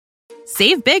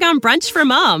Save big on brunch for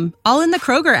mom, all in the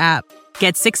Kroger app.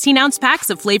 Get 16-ounce packs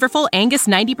of flavorful Angus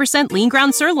 90% lean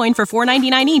ground sirloin for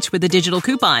 $4.99 each with a digital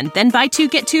coupon. Then buy 2,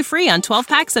 get 2 free on 12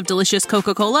 packs of delicious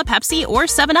Coca-Cola, Pepsi, or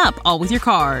 7-Up, all with your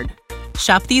card.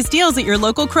 Shop these deals at your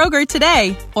local Kroger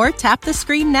today, or tap the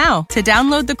screen now to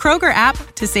download the Kroger app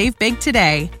to save big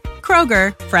today.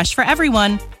 Kroger, fresh for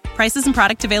everyone. Prices and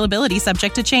product availability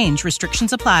subject to change.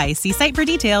 Restrictions apply. See site for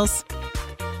details.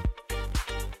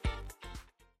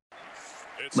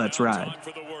 Let's ride. Time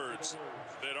for the words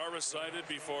that are recited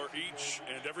before each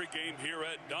and every game here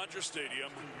at Dodger Stadium.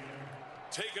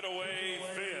 Take it away,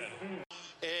 Finn.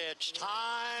 It's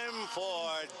time for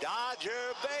Dodger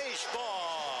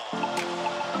baseball.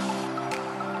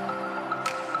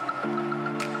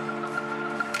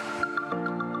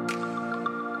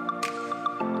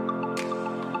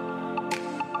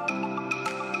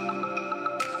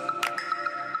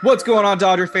 What's going on,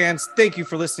 Dodger fans? Thank you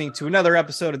for listening to another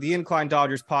episode of the Incline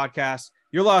Dodgers podcast.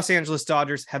 Your Los Angeles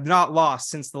Dodgers have not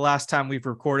lost since the last time we've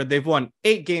recorded. They've won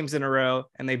 8 games in a row,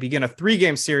 and they begin a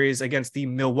 3-game series against the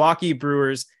Milwaukee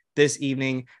Brewers this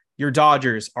evening. Your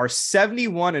Dodgers are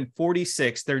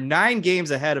 71-46. They're 9 games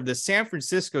ahead of the San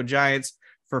Francisco Giants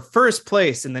for first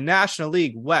place in the National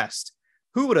League West.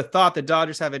 Who would have thought the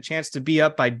Dodgers have a chance to be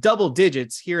up by double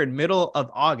digits here in middle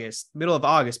of August,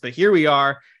 but here we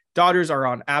are. Dodgers are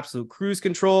on absolute cruise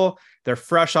control. They're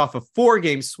fresh off a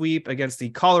 4-game sweep against the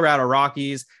Colorado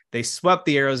Rockies. They swept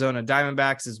the Arizona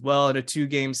Diamondbacks as well in a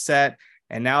 2-game set.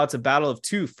 And now it's a battle of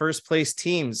 2 first-place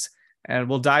teams. And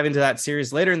we'll dive into that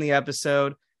series later in the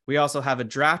episode. We also have a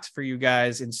draft for you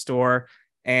guys in store.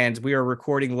 And we are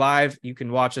recording live. You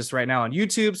can watch us right now on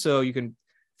YouTube. So you can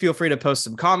feel free to post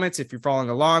some comments if you're following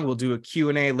along. We'll do a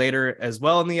Q&A later as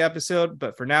well in the episode.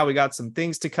 But for now, we got some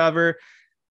things to cover.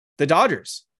 The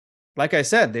Dodgers. Like I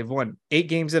said, they've won 8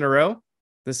 games in a row.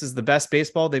 This is the best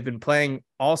baseball they've been playing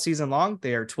all season long.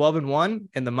 They are 12-1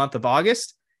 in the month of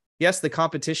August. Yes, the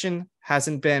competition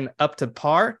hasn't been up to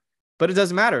par, but it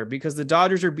doesn't matter because the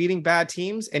Dodgers are beating bad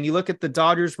teams. And you look at the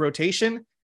Dodgers rotation,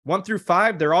 1 through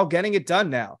 5, they're all getting it done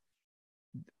now.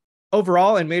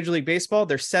 Overall in Major League Baseball,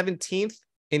 they're 17th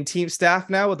in team staff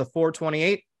now with a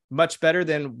 4.28, much better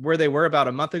than where they were about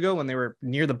a month ago when they were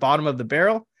near the bottom of the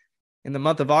barrel. In the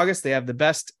month of August, they have the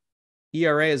best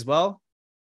ERA as well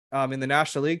in the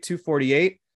National League,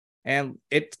 2.48. And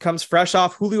it comes fresh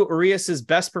off Julio Urias'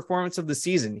 best performance of the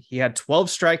season. He had 12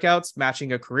 strikeouts,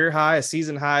 matching a career high, a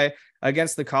season high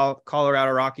against the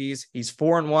Colorado Rockies. He's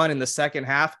 4-1 in the second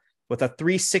half with a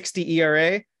 3.60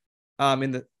 ERA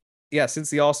since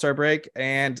the All-Star break.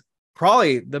 And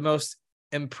probably the most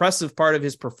impressive part of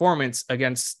his performance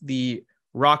against the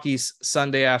Rockies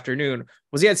Sunday afternoon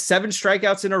was he had 7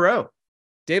 strikeouts in a row.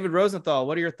 David Rosenthal,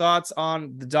 what are your thoughts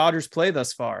on the Dodgers play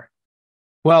thus far?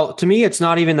 Well, to me, it's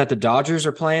not even that the Dodgers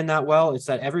are playing that well. It's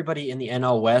that everybody in the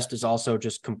NL West is also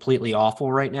just completely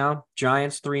awful right now.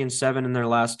 Giants 3-7 in their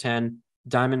last 10,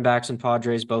 Diamondbacks and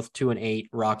Padres both 2-8,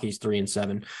 Rockies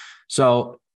 3-7.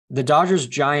 So the Dodgers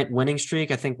Giant winning streak,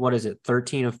 I think,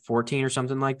 13 of 14 or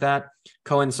something like that,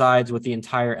 coincides with the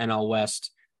entire NL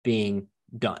West being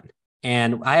done.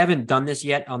 And I haven't done this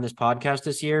yet on this podcast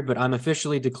this year, but I'm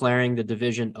officially declaring the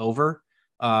division over.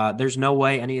 There's no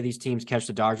way any of these teams catch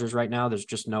the Dodgers right now. There's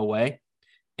just no way.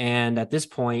 And at this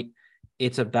point,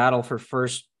 it's a battle for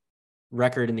first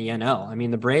record in the NL. I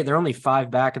mean, they're only 5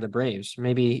 back of the Braves,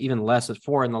 maybe even less at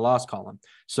 4 in the loss column.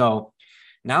 So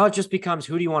now it just becomes,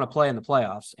 who do you want to play in the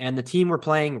playoffs? And the team we're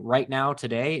playing right now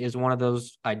today is one of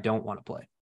those I don't want to play.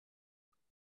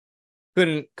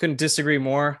 Couldn't disagree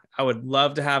more. I would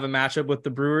love to have a matchup with the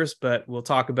Brewers, but we'll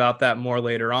talk about that more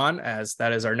later on, as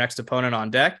that is our next opponent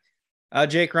on deck.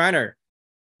 Jake Reiner,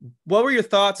 what were your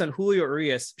thoughts on Julio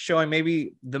Urias showing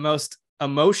maybe the most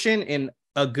emotion in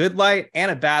a good light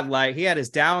and a bad light? He had his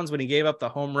downs when he gave up the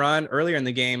home run earlier in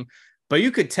the game, but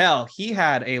you could tell he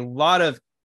had a lot of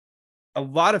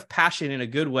passion in a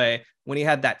good way when he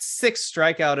had that 6th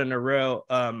strikeout in a row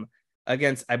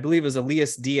against, I believe it was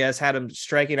Elias Diaz, had him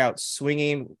striking out,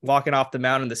 swinging, walking off the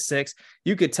mound in the 6th.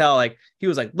 You could tell he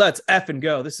was like, let's effing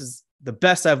go. This is the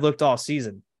best I've looked all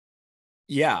season.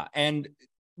 Yeah. And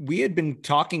we had been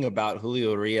talking about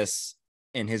Julio Urias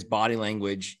and his body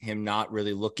language, him not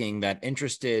really looking that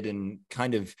interested and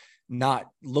kind of not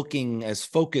looking as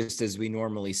focused as we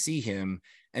normally see him.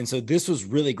 And so this was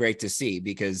really great to see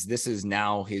because this is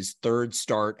now his 3rd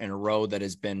start in a row that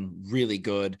has been really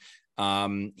good.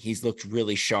 He's looked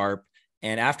really sharp.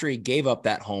 And after he gave up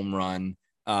that home run,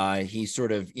 he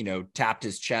sort of, tapped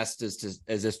his chest as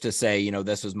if to say,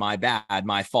 this was my bad,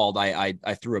 my fault. I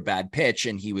threw a bad pitch,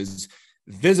 and he was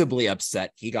visibly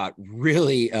upset. He got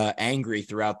really angry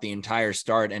throughout the entire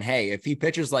start. And hey, if he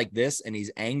pitches like this and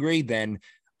he's angry, then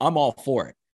I'm all for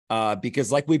it.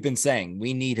 Because like we've been saying,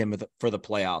 we need him for the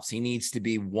playoffs. He needs to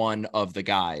be one of the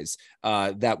guys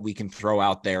that we can throw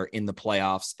out there in the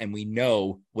playoffs, and we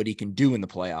know what he can do in the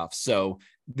playoffs. So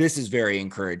this is very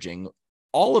encouraging.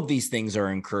 All of these things are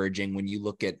encouraging when you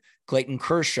look at Clayton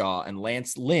Kershaw and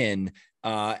Lance Lynn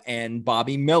and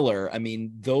Bobby Miller. I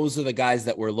mean, those are the guys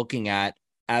that we're looking at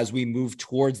as we move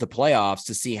towards the playoffs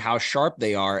to see how sharp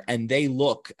they are, and they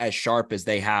look as sharp as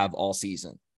they have all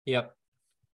season. Yep.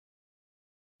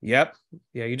 Yeah,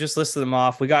 you just listed them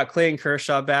off. We got Clayton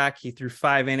Kershaw back. He threw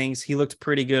 5 innings. He looked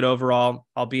pretty good overall,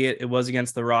 albeit it was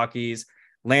against the Rockies.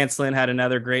 Lance Lynn had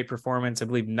another great performance. I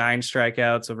believe 9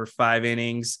 strikeouts over 5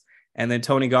 innings. And then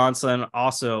Tony Gonsolin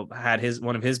also had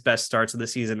one of his best starts of the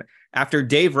season after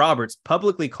Dave Roberts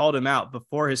publicly called him out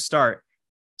before his start,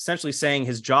 essentially saying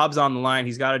his job's on the line.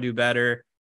 He's got to do better.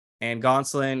 And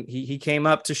Gonsolin, he came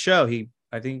up to show.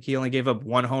 I think he only gave up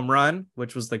 1 home run,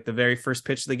 which was like the very first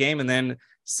pitch of the game, and then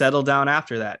settled down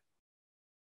after that.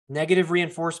 Negative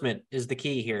reinforcement is the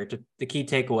key here, the key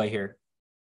takeaway here.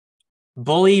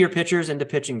 Bully your pitchers into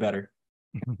pitching better.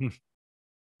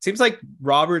 Seems like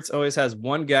Roberts always has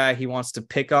one guy he wants to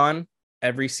pick on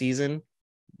every season.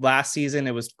 Last season,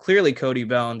 it was clearly Cody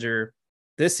Bellinger.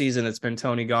 This season, it's been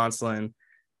Tony Gonsolin.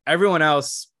 Everyone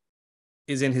else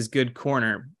is in his good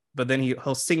corner, but then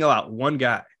he'll single out one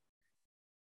guy.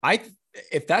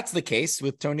 If that's the case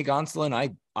with Tony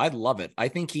Gonsolin, I love it. I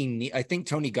think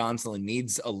Tony Gonsolin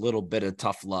needs a little bit of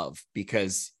tough love,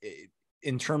 because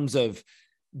in terms of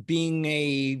being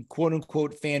a quote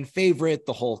unquote fan favorite,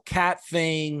 the whole cat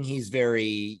thing, he's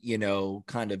very,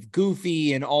 kind of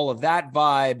goofy, and all of that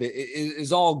vibe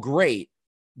is all great,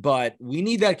 but we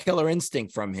need that killer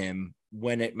instinct from him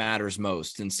when it matters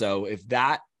most. And so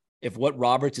if what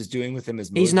Roberts is doing with him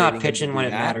is he's not pitching when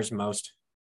it matters most.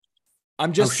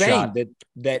 I'm just saying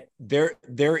that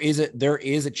there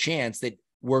is a chance that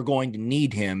we're going to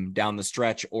need him down the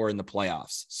stretch or in the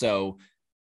playoffs. So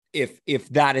if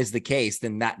that is the case,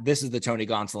 then this is the Tony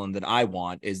Gonsolin that I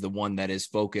want, is the one that is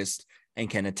focused and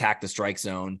can attack the strike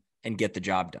zone and get the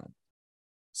job done.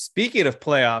 Speaking of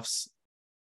playoffs,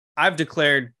 I've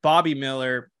declared Bobby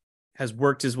Miller has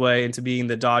worked his way into being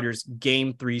the Dodgers'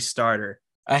 Game 3 starter.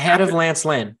 Ahead of Lance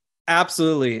Lynn.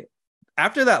 Absolutely.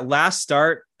 After that last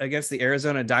start against the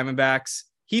Arizona Diamondbacks,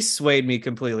 he swayed me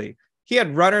completely. He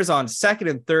had runners on second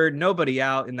and third, nobody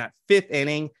out in that 5th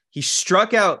inning. He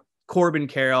struck out Corbin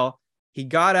Carroll. He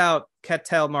got out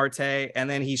Ketel Marte, and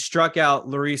then he struck out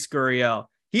Luis Gurriel.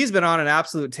 He's been on an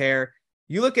absolute tear.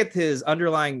 You look at his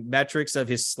underlying metrics of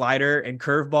his slider and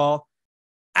curveball,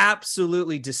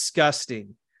 absolutely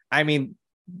disgusting. I mean,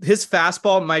 his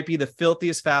fastball might be the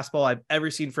filthiest fastball I've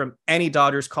ever seen from any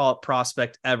Dodgers call-up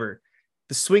prospect ever.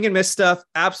 The swing and miss stuff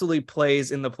absolutely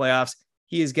plays in the playoffs.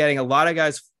 He is getting a lot of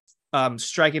guys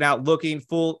striking out, looking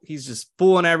full. He's just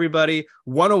fooling everybody.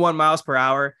 101 miles per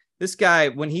hour. This guy,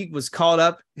 when he was called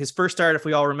up, his first start, if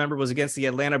we all remember, was against the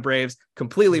Atlanta Braves,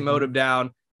 completely mowed him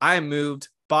down. I am moved.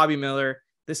 Bobby Miller.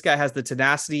 This guy has the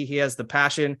tenacity. He has the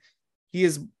passion. He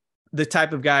is the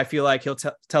type of guy I feel like he'll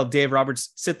tell Dave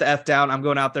Roberts, sit the F down. I'm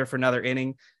going out there for another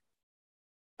inning.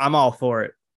 I'm all for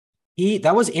it.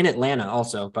 That was in Atlanta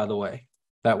also, by the way,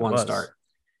 that one start.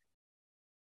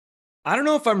 I don't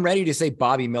know if I'm ready to say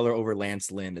Bobby Miller over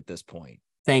Lance Lynn at this point.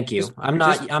 Thank you. I'm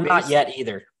not yet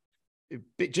either.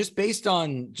 Just based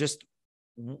on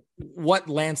what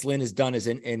Lance Lynn has done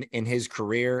in his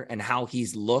career and how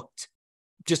he's looked,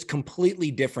 just completely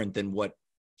different than what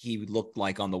he looked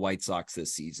like on the White Sox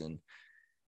this season.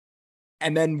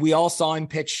 And then we all saw him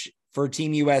pitch for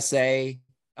Team USA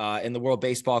in the World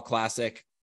Baseball Classic.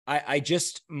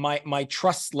 My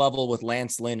trust level with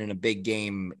Lance Lynn in a big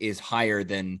game is higher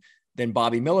than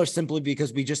Bobby Miller, simply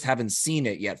because we just haven't seen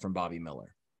it yet from Bobby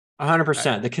Miller.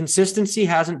 100%. The consistency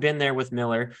hasn't been there with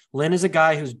Miller. Lynn is a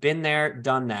guy who's been there,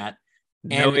 done that.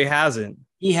 No, he hasn't.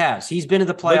 He has. He's been to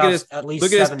the playoffs at least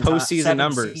look at his postseason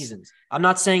numbers. Seasons. I'm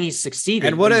not saying he's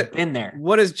succeeded. And he's been there.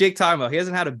 What is Jake talking about? He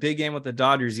hasn't had a big game with the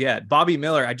Dodgers yet. Bobby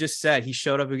Miller, I just said he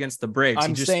showed up against the Braves.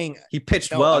 He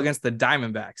pitched well against the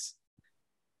Diamondbacks.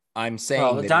 I'm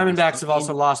saying the Diamondbacks have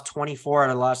also lost 24 out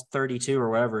of the last 32 or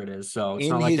whatever it is. So it's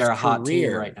not like they're a hot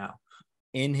team right now.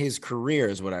 In his career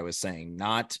is what I was saying,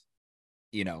 not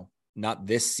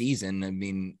this season. I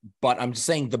mean, but I'm just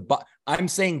saying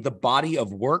the body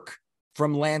of work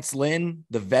from Lance Lynn,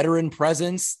 the veteran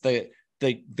presence, the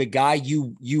guy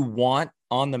you want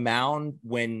on the mound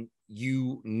when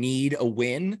you need a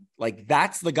win, like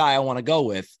that's the guy I want to go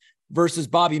with, versus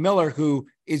Bobby Miller, who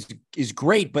is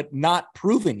great but not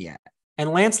proven yet. And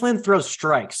Lance Lynn throws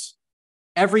strikes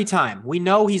every time. We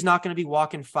know he's not going to be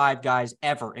walking 5 guys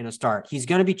ever in a start. He's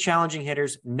going to be challenging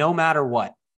hitters no matter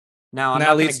what. Now, I'm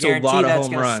not going to guarantee that's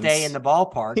going to stay in the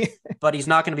ballpark, but he's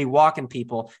not going to be walking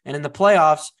people. And in the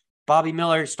playoffs, Bobby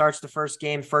Miller starts the first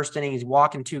game, first inning, he's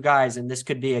walking 2 guys, and this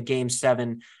could be a Game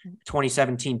 7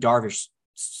 2017 Darvish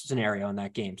scenario in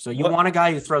that game. So you want a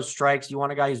guy who throws strikes. You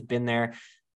want a guy who's been there.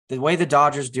 The way the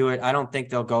Dodgers do it, I don't think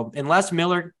they'll go – unless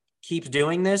Miller keeps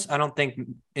doing this, I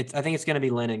think it's going to be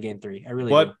Lynn in Game 3. I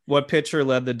really do. What pitcher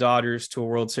led the Dodgers to a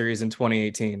World Series in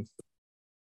 2018?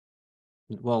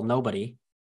 Well, nobody,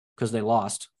 because they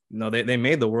lost. No, they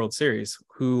made the World Series.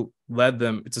 Who led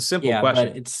them? It's a simple question.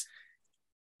 But it's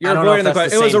 – You're avoiding the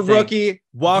question. It was a rookie.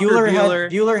 Walker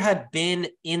Buehler. Buehler had been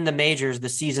in the majors the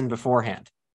season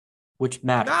beforehand, which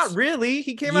matters. Not really.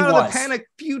 He came out of the pen a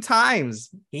few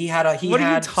times. What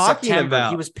are you talking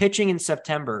about? He was pitching in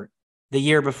September the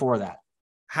year before that.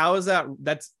 How is that?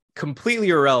 That's completely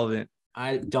irrelevant.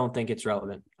 I don't think it's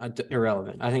relevant.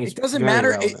 Irrelevant. I think it doesn't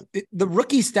matter. The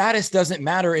rookie status doesn't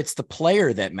matter. It's the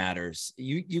player that matters.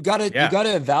 You got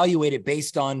to evaluate it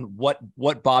based on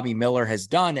what Bobby Miller has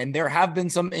done. And there have been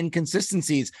some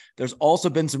inconsistencies. There's also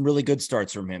been some really good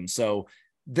starts from him. So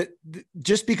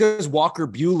just because Walker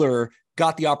Buehler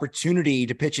got the opportunity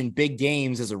to pitch in big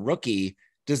games as a rookie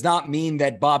does not mean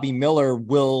that Bobby Miller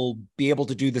will be able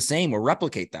to do the same or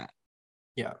replicate that.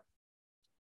 Yeah.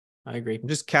 I agree. I'm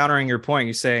just countering your point.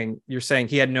 You're saying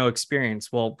he had no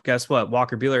experience. Well, guess what?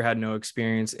 Walker Buehler had no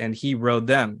experience, and he rode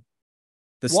them.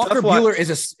 Walker Buehler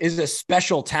is a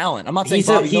special talent. I'm not saying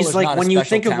he's like, when you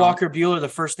think of Walker Buehler, the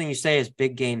first thing you say is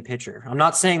big game pitcher. I'm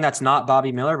not saying that's not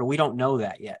Bobby Miller, but we don't know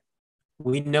that yet.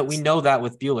 We know that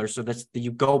with Buehler. So that's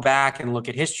you go back and look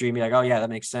at history and be like, oh yeah, that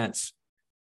makes sense.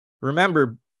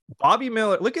 Remember, Bobby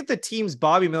Miller. Look at the teams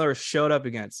Bobby Miller showed up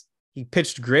against. He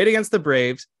pitched great against the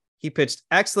Braves. He pitched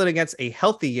excellent against a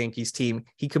healthy Yankees team.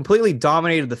 He completely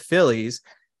dominated the Phillies.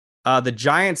 The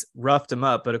Giants roughed him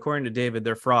up, but according to David,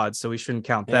 they're frauds, so we shouldn't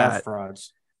count that.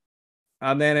 Frauds.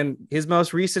 And then in his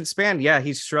most recent span,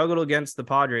 he struggled against the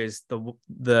Padres.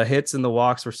 The hits and the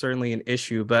walks were certainly an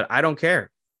issue, but I don't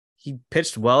care. He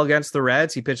pitched well against the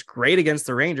Reds. He pitched great against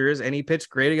the Rangers, and he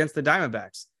pitched great against the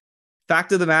Diamondbacks.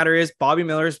 Fact of the matter is, Bobby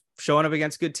Miller's showing up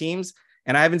against good teams,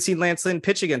 and I haven't seen Lance Lynn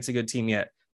pitch against a good team yet.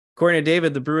 According to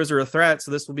David, the Brewers are a threat,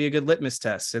 so this will be a good litmus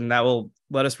test, and that will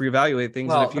let us reevaluate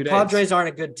things in a few days. The Padres aren't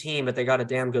a good team, but they got a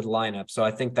damn good lineup, so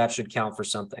I think that should count for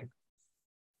something.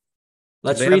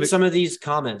 Let's read some of these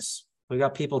comments. We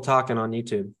got people talking on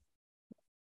YouTube.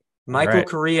 Michael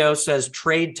Carrillo says,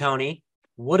 trade Tony.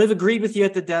 Would have agreed with you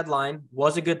at the deadline.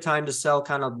 Was a good time to sell,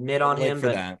 kind of mid on him,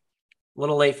 but a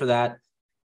little late for that.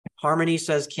 Harmony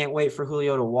says, can't wait for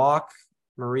Julio to walk.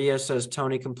 Maria says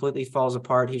Tony completely falls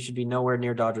apart. He should be nowhere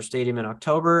near Dodger Stadium in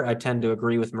October. I tend to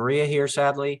agree with Maria here,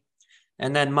 sadly.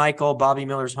 And then Michael, Bobby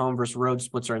Miller's home versus road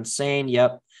splits are insane.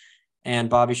 Yep. And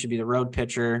Bobby should be the road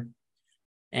pitcher.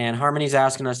 And Harmony's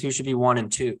asking us who should be 1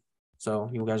 and 2. So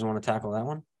you guys want to tackle that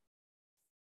one?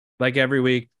 Like every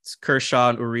week, it's Kershaw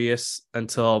and Urias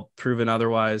until proven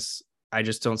otherwise. I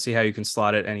just don't see how you can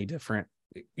slot it any different.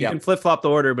 You can flip-flop the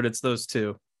order, but it's those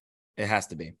two. It has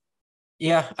to be.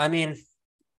 Yeah, I mean,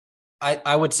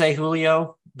 I would say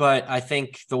Julio, but I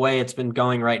think the way it's been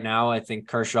going right now, I think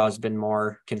Kershaw has been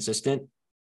more consistent.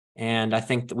 And I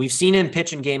think that we've seen him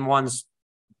pitch in game ones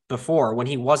before when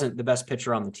he wasn't the best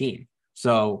pitcher on the team.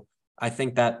 So I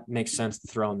think that makes sense to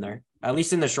throw him there, at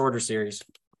least in the shorter series.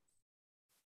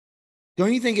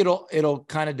 Don't you think it'll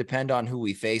kind of depend on who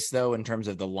we face, though, in terms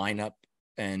of the lineup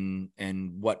and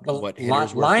what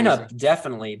hitters lineup facing?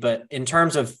 Definitely, but in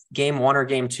terms of game 1 or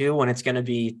game 2, when it's going to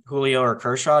be Julio or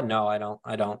Kershaw, no, I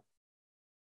don't.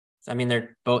 I mean,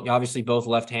 they're both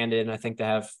left-handed, and I think they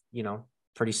have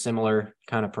pretty similar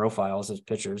kind of profiles as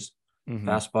pitchers,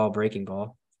 fastball, breaking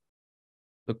ball.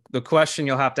 The question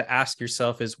you'll have to ask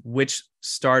yourself is, which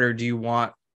starter do you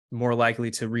want more likely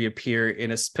to reappear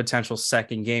in a potential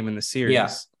second game in the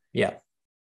series? Yeah.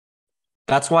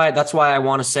 That's why I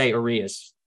want to say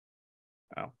Urias.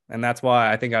 Oh, and that's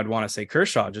why I think I'd want to say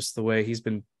Kershaw, just the way he's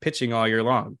been pitching all year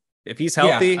long. If he's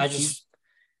healthy,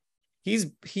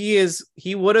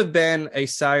 he would have been a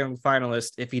Cy Young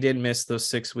finalist if he didn't miss those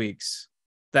 6 weeks.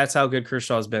 That's how good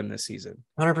Kershaw's been this season.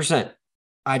 100%.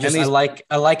 I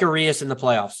like Urias in the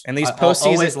playoffs. And these postseason, I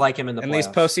always like him in the playoffs. And these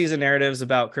postseason narratives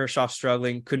about Kershaw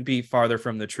struggling couldn't be farther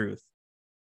from the truth.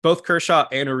 Both Kershaw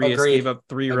and Urias gave up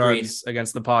 3 runs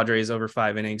against the Padres over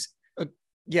 5 innings.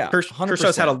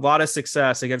 Kershaw's had a lot of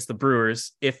success against the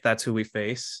Brewers, if that's who we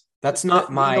face. That's not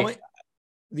the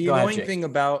annoying thing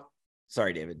about.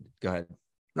 Sorry, David. Go ahead.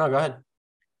 No, go ahead.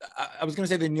 I was going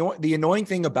to say the annoying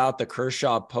thing about the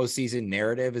Kershaw postseason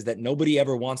narrative is that nobody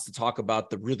ever wants to talk about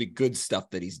the really good stuff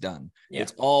that he's done. Yeah.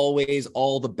 It's always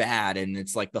all the bad. And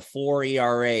it's like the 4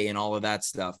 ERA and all of that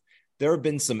stuff. There have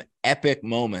been some epic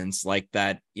moments like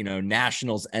that,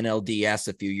 Nationals NLDS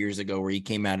a few years ago where he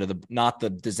came out of not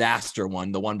the disaster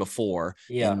one, the one before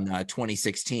in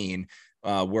 2016.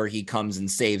 Where he comes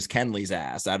and saves Kenley's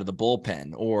ass out of the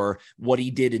bullpen, or what he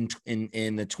did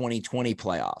in the 2020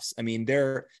 playoffs. I mean,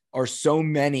 there are so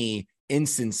many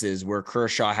instances where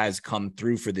Kershaw has come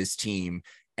through for this team,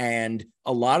 and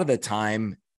a lot of the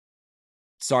time,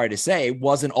 sorry to say,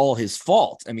 wasn't all his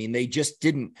fault. I mean,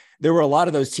 there were a lot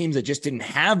of those teams that just didn't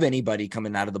have anybody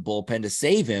coming out of the bullpen to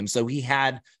save him. So he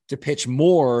had to pitch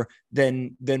more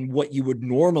than what you would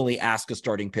normally ask a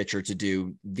starting pitcher to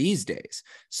do these days.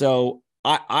 So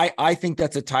I think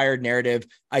that's a tired narrative.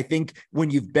 I think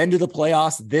when you've been to the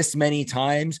playoffs this many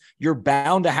times, you're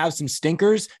bound to have some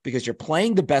stinkers because you're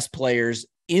playing the best players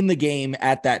in the game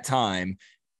at that time.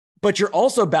 But you're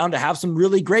also bound to have some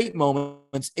really great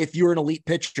moments if you're an elite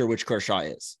pitcher, which Kershaw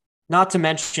is. Not to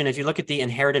mention, if you look at the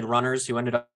inherited runners who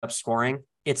ended up scoring,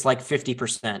 it's like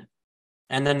 50%.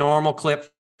 And the normal clip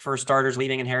for starters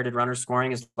leading inherited runners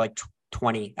scoring is like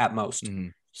 20 at most. Mm-hmm.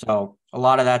 So a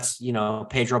lot of that's,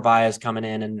 Pedro Baez coming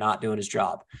in and not doing his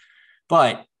job.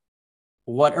 But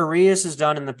what Urias has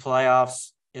done in the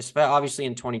playoffs, obviously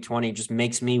in 2020, just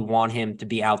makes me want him to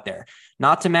be out there.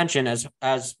 Not to mention, as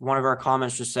one of our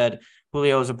comments just said,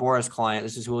 Julio is a Boras client.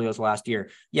 This is Julio's last year.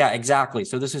 Yeah, exactly.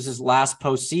 So this is his last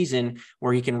postseason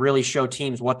where he can really show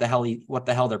teams what the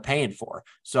hell they're paying for.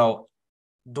 So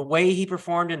the way he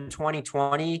performed in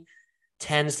 2020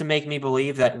 tends to make me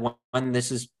believe that when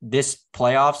this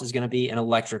playoffs is going to be an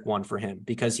electric one for him,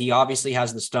 because he obviously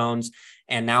has the stones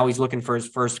and now he's looking for his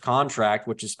first contract,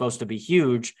 which is supposed to be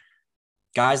huge.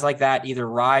 Guys like that either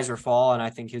rise or fall, and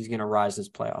I think he's going to rise this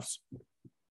playoffs.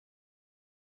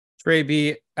 Trey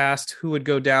B asked who would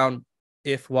go down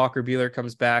if Walker Buehler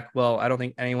comes back. Well, I don't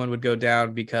think anyone would go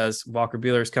down because Walker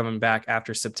Buehler is coming back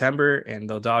after September, and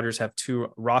the Dodgers have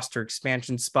 2 roster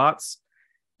expansion spots.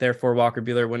 Therefore, Walker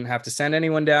Buehler wouldn't have to send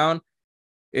anyone down.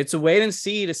 It's a wait and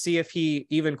see to see if he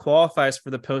even qualifies for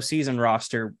the postseason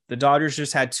roster. The Dodgers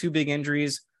just had 2 big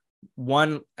injuries.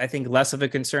 One, I think, less of a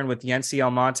concern with Yency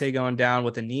Almonte going down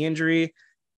with a knee injury.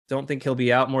 Don't think he'll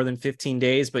be out more than 15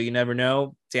 days, but you never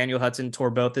know. Daniel Hudson tore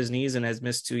both his knees and has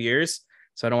missed 2 years.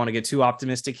 So I don't want to get too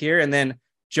optimistic here. And then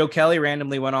Joe Kelly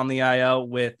randomly went on the IL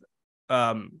with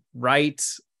right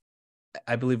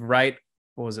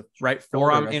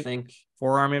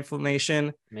forearm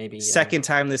inflammation. Maybe second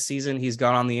time this season he's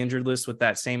gone on the injured list with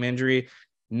that same injury.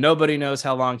 Nobody knows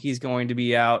how long he's going to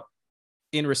be out.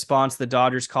 In response, the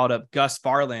Dodgers called up Gus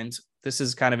Varland. This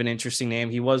is kind of an interesting name.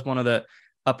 He was one of the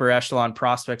upper echelon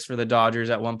prospects for the Dodgers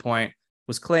at one point,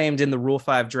 was claimed in the Rule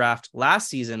 5 draft last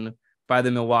season by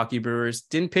the Milwaukee Brewers,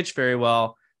 didn't pitch very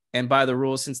well. And by the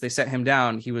rules, since they sent him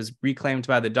down, he was reclaimed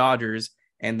by the Dodgers,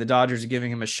 and the Dodgers are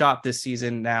giving him a shot this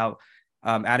season now,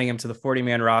 adding him to the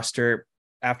 40-man roster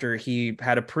after he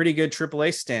had a pretty good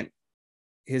AAA stint.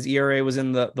 His ERA was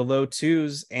in the low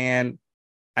 2s. And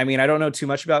I mean, I don't know too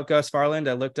much about Gus Varland.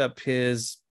 I looked up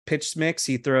his pitch mix.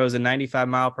 He throws a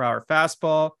 95-mile-per-hour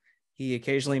fastball. He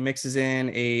occasionally mixes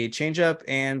in a changeup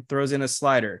and throws in a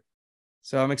slider.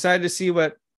 So I'm excited to see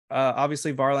what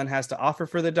obviously Varland has to offer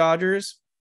for the Dodgers.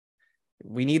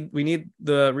 We need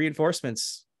the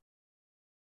reinforcements.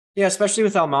 Yeah, especially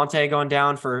with Almonte going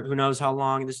down for who knows how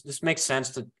long. This makes sense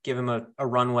to give him a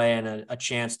runway and a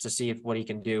chance to see what he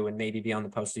can do and maybe be on the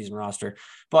postseason roster.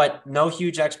 But no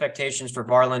huge expectations for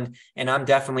Varland, and I'm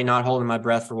definitely not holding my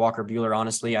breath for Walker Buehler,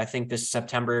 honestly. I think this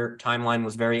September timeline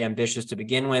was very ambitious to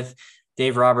begin with.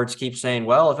 Dave Roberts keeps saying,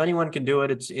 well, if anyone can do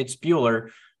it, it's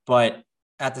Buehler. But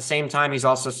at the same time, he's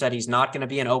also said he's not going to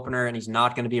be an opener and he's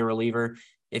not going to be a reliever.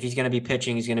 If he's going to be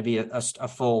pitching, he's going to be a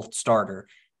full starter.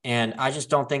 And I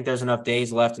just don't think there's enough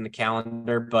days left in the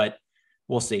calendar, but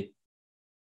we'll see.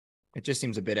 It just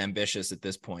seems a bit ambitious at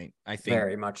this point. I think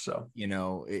very much so.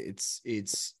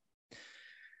 It's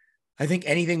I think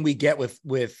anything we get with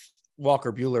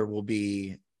Walker Buehler will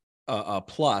be a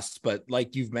plus, but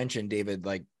like you've mentioned, David,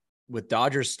 like with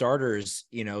Dodgers starters,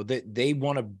 they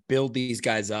want to build these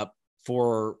guys up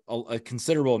for a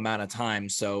considerable amount of time.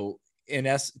 So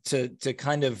to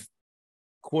kind of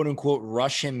quote unquote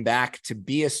rush him back to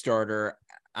be a starter,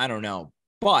 I don't know.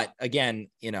 But again,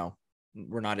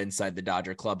 we're not inside the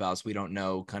Dodger clubhouse. We don't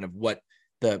know kind of what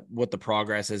the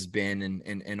progress has been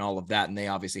and all of that. And they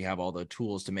obviously have all the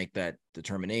tools to make that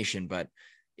determination, but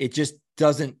it just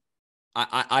doesn't,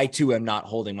 I too am not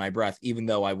holding my breath, even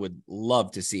though I would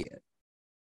love to see it.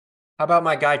 How about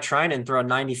my guy Trinan throw a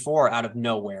 94 out of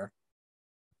nowhere?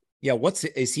 Yeah,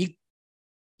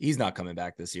 he's not coming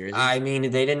back this year, is he? I mean,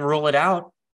 they didn't rule it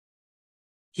out.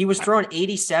 He was throwing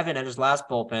 87 at his last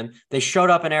bullpen. They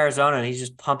showed up in Arizona and he's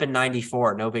just pumping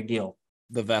 94. No big deal.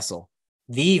 The vessel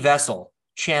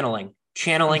channeling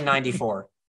 94.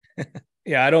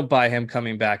 Yeah, I don't buy him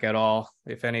coming back at all.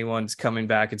 If anyone's coming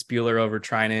back, it's Buehler over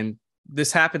Trinan.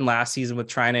 This happened last season with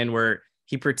Trinan where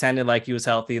he pretended like he was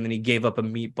healthy and then he gave up a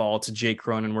meatball to Jake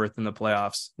Cronenworth in the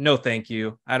playoffs. No, thank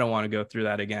you. I don't want to go through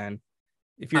that again.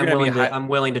 If you're I'm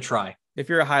willing to try. If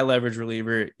you're a high leverage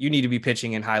reliever, you need to be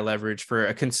pitching in high leverage for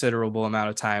a considerable amount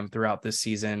of time throughout this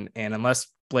season. And unless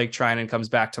Blake Trinan comes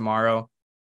back tomorrow,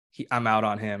 I'm out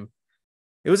on him.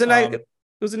 It was a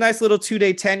nice little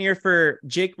 2-day tenure for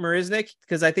Jake Marisnick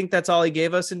because I think that's all he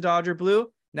gave us in Dodger Blue.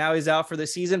 Now he's out for the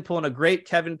season, pulling a great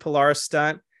Kevin Pillar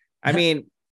stunt. I mean,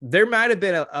 there might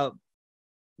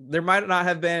not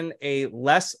have been a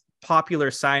less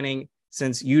popular signing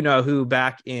since who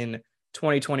back in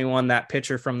 2021, that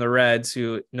pitcher from the Reds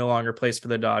who no longer plays for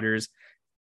the Dodgers,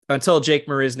 until Jake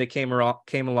Marisnick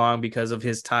came along because of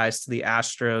his ties to the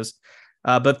Astros.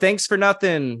 But thanks for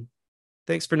nothing,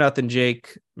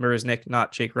 Jake Marisnick,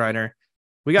 not Jake Reiner.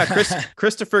 We got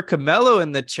Christopher Camello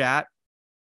in the chat.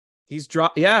 He's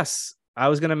dropped. Yes, I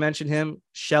was going to mention him.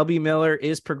 Shelby Miller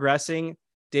is progressing.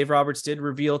 Dave Roberts did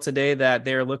reveal today that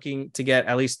they're looking to get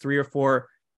at least 3 or 4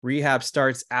 rehab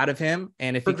starts out of him.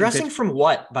 And if progressing from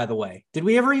what, by the way, did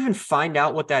we ever even find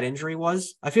out what that injury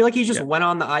was? I feel like he just went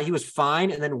on the he was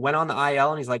fine and then went on the IL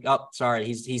and he's like, oh, sorry,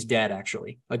 he's dead.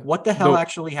 Actually, like what the hell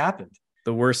actually happened?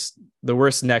 The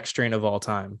worst neck strain of all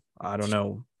time. I don't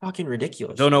know. Fucking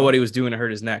ridiculous. Don't know what he was doing to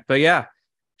hurt his neck, but yeah,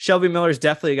 Shelby Miller is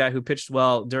definitely a guy who pitched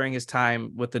well during his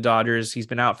time with the Dodgers. He's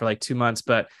been out for like 2 months,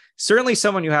 but certainly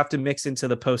someone you have to mix into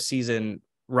the postseason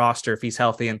roster if he's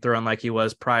healthy and throwing like he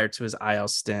was prior to his IL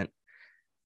stint.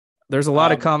 There's a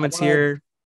lot of comments here.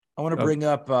 I want to bring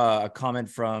up a comment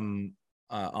from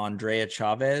Andrea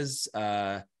Chavez.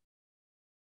 They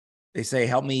say,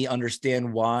 help me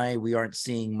understand why we aren't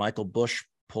seeing Michael Busch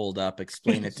pulled up.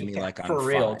 Explain it to me like I'm for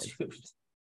real.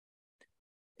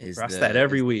 Ask that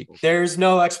every week. There's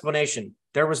no explanation.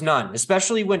 There was none,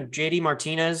 especially when JD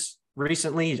Martinez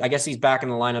recently, I guess he's back in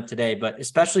the lineup today, but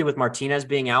especially with Martinez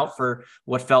being out for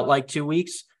what felt like 2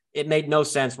 weeks, it made no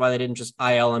sense why they didn't just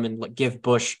IL him and give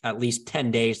Busch at least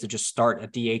 10 days to just start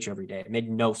at DH every day. It made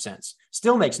no sense.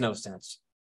 Still makes no sense.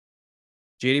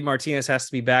 JD Martinez has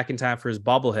to be back in time for his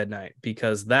bobblehead night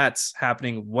because that's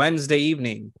happening Wednesday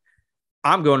evening.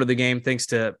 I'm going to the game thanks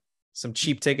to some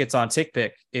cheap tickets on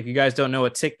TickPick. If you guys don't know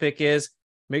what TickPick is,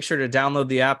 make sure to download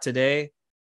the app today.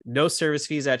 No service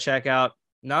fees at checkout.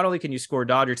 Not only can you score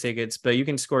Dodger tickets, but you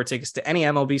can score tickets to any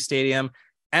MLB stadium.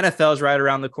 NFL is right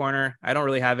around the corner. I don't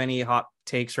really have any hot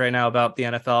takes right now about the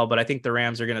NFL, but I think the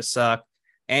Rams are going to suck.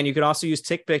 And you can also use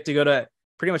TickPick to go to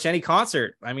pretty much any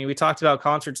concert. I mean, we talked about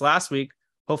concerts last week.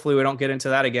 Hopefully we don't get into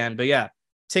that again. But yeah,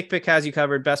 TickPick has you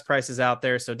covered. Best prices out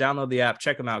there. So download the app.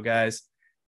 Check them out, guys.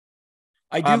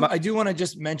 I do want to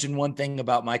just mention one thing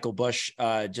about Michael Busch,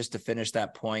 just to finish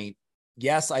that point.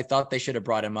 Yes, I thought they should have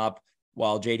brought him up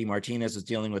while JD Martinez was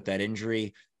dealing with that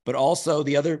injury. But also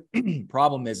the other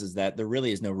problem is that there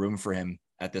really is no room for him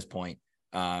at this point.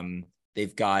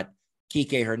 They've got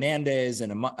Kike Hernandez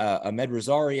and Ahmed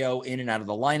Rosario in and out of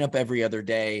the lineup every other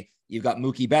day. You've got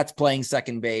Mookie Betts playing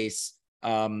second base.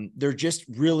 There just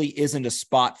really isn't a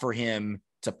spot for him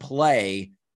to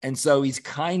play. And so he's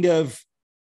kind of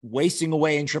wasting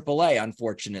away in AAA,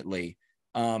 unfortunately.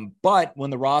 But when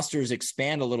the rosters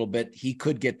expand a little bit, he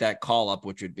could get that call up,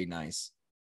 which would be nice.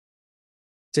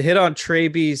 To hit on Trey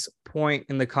B's point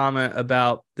in the comment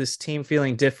about this team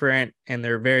feeling different and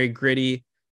they're very gritty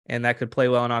and that could play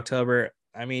well in October.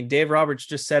 I mean, Dave Roberts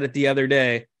just said it the other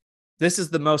day. This is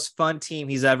the most fun team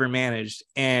he's ever managed.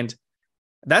 And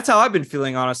that's how I've been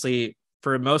feeling, honestly,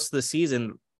 for most of the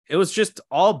season. It was just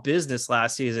all business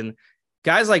last season.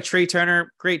 Guys like Trey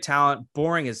Turner, great talent,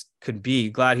 boring as could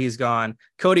be. Glad he's gone.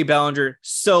 Cody Bellinger,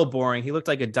 so boring. He looked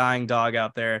like a dying dog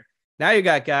out there. Now you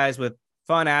got guys with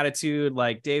fun attitude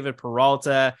like David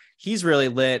Peralta. He's really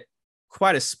lit.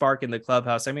 Quite a spark in the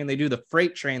clubhouse. I mean, they do the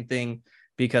freight train thing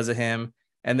because of him.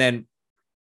 And then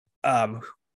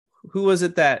who was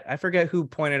it that I forget who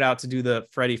pointed out to do the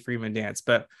Freddie Freeman dance,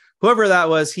 but whoever that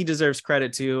was, he deserves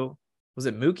credit too. Was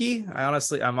it Mookie?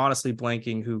 I'm honestly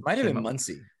blanking who might have been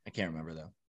Muncy. I can't remember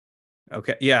though.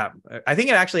 Okay. Yeah. I think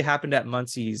it actually happened at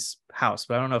Muncy's house,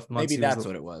 but I don't know if Muncy maybe that's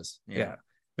what it was. Yeah.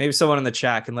 Maybe someone in the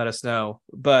chat can let us know.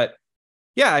 But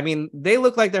yeah, I mean, they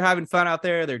look like they're having fun out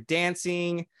there. They're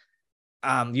dancing.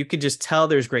 You could just tell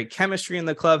there's great chemistry in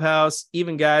the clubhouse.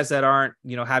 Even guys that aren't,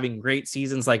 having great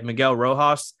seasons like Miguel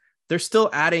Rojas, they're still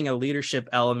adding a leadership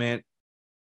element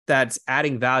that's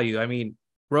adding value. I mean,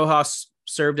 Rojas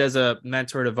served as a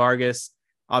mentor to Vargas.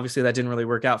 Obviously, that didn't really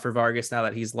work out for Vargas now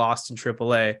that he's lost in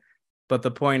AAA. But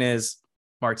the point is,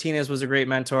 Martinez was a great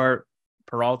mentor.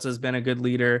 Peralta's been a good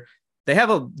leader. They have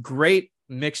a great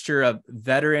mixture of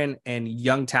veteran and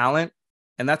young talent.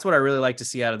 And that's what I really like to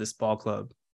see out of this ball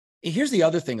club. Here's the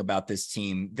other thing about this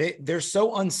team. They're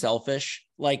so unselfish.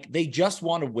 Like, they just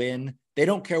want to win. They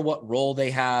don't care what role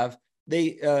they have.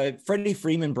 Freddie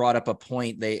Freeman brought up a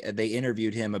point. They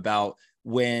interviewed him about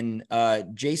when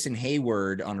Jason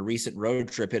Hayward on a recent road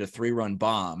trip hit a 3-run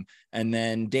bomb, and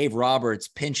then Dave Roberts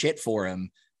pinch hit for him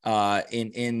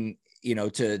to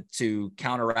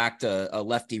counteract a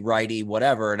lefty righty,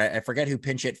 whatever. And I forget who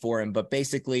pinch hit for him, but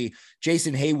basically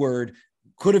Jason Hayward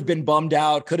could have been bummed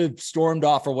out, could have stormed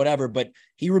off or whatever, but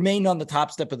he remained on the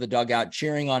top step of the dugout,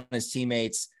 cheering on his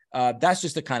teammates. That's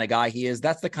just the kind of guy he is.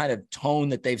 That's the kind of tone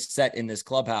that they've set in this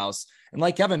clubhouse. And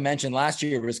like Kevin mentioned, last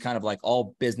year it was kind of like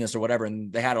all business or whatever,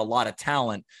 and they had a lot of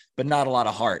talent, but not a lot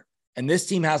of heart. And this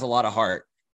team has a lot of heart.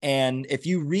 And if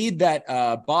you read that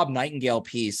Bob Nightingale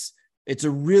piece, it's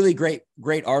a really great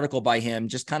article by him,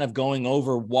 just kind of going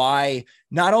over why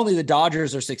not only the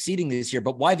Dodgers are succeeding this year,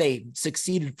 but why they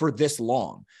succeeded for this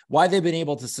long, why they've been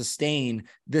able to sustain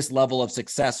this level of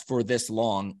success for this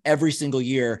long every single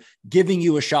year, giving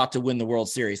you a shot to win the World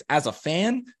Series. As a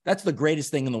fan, that's the greatest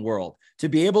thing in the world. To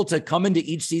be able to come into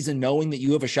each season knowing that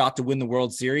you have a shot to win the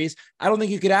World Series, I don't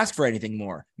think you could ask for anything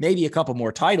more. Maybe a couple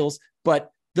more titles,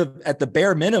 but at the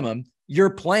bare minimum, you're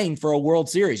playing for a World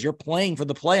Series. You're playing for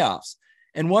the playoffs.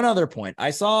 And one other point,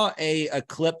 I saw a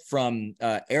clip from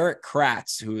Eric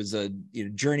Kratz, who is a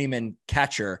journeyman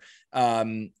catcher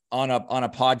on a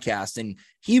podcast. And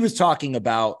he was talking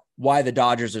about why the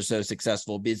Dodgers are so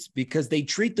successful is because they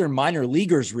treat their minor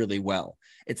leaguers really well.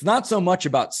 It's not so much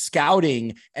about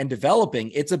scouting and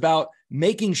developing. It's about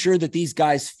making sure that these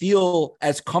guys feel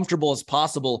as comfortable as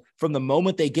possible from the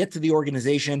moment they get to the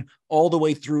organization all the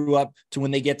way through up to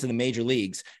when they get to the major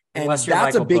leagues. And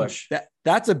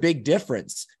that's a big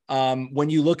difference. When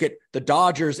you look at the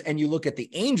Dodgers and you look at the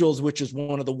Angels, which is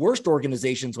one of the worst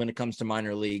organizations when it comes to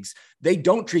minor leagues, they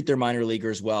don't treat their minor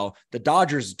leaguers well. The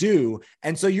Dodgers do.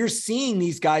 And so you're seeing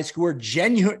these guys who are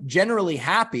generally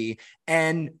happy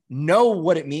and know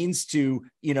what it means to,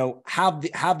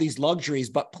 have these luxuries,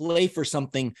 but play for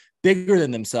something bigger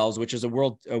than themselves, which is a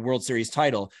World Series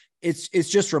title. It's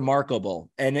just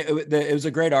remarkable. And it was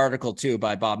a great article too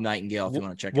by Bob Nightingale. If you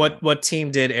want to check it out. What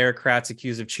team did Eric Kratz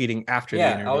accuse of cheating after the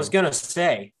interview? I was going to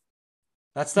say,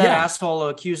 that's that asshole who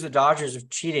accused the Dodgers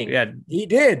of cheating. Yeah, he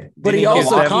did. But he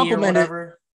also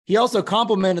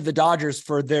complimented the Dodgers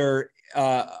for their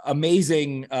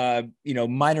amazing,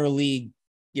 minor league,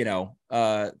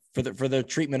 for the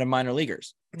treatment of minor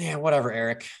leaguers. Yeah, whatever,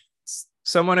 Eric.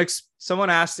 Someone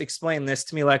asked, explain this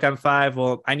to me like I'm 5.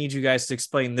 Well, I need you guys to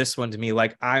explain this one to me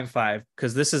like I'm 5,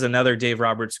 because this is another Dave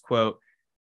Roberts quote.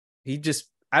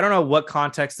 I don't know what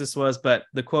context this was, but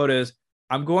the quote is,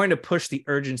 "I'm going to push the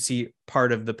urgency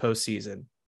part of the postseason."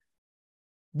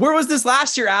 Where was this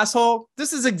last year, asshole?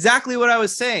 This is exactly what I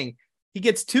was saying. He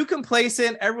gets too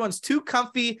complacent. Everyone's too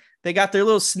comfy. They got their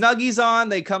little snuggies on.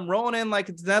 They come rolling in like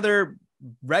it's another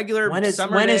regular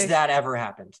summer day. When has that ever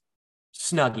happened?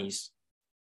 Snuggies.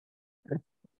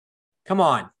 Come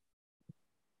on.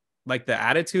 Like the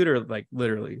attitude or like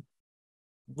literally?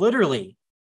 Literally.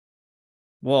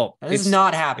 Well, that has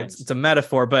not happened. It's a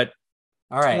metaphor, but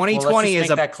all right. 2020 is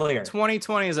that clear.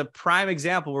 2020 is a prime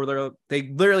example where they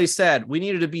literally said we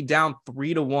needed to be down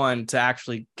 3-1 to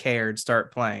actually care and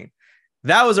start playing.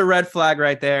 That was a red flag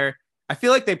right there. I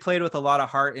feel like they played with a lot of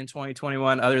heart in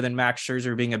 2021, other than Max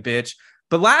Scherzer being a bitch.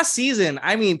 But last season,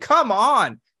 I mean, come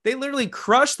on. They literally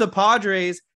crushed the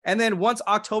Padres. And then once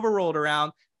October rolled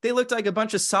around, they looked like a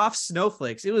bunch of soft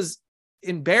snowflakes. It was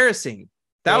embarrassing.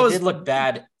 They did look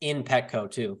bad in Petco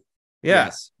too. Yeah.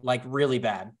 Yes, like really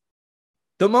bad.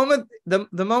 The moment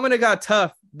it got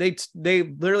tough, they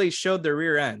literally showed their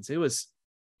rear ends. It was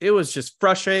just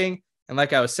frustrating. And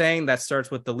like I was saying, that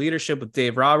starts with the leadership with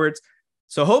Dave Roberts.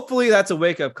 So hopefully that's a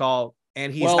wake-up call,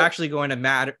 and he's actually going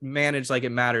to manage like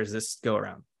it matters this go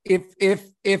around.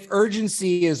 If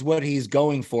urgency is what he's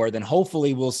going for, then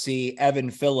hopefully we'll see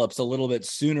Evan Phillips a little bit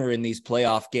sooner in these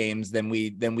playoff games than we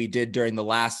did during the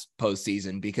last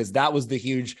postseason, because that was the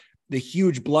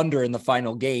huge blunder in the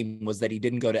final game, was that he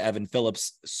didn't go to Evan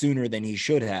Phillips sooner than he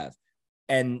should have.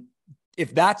 And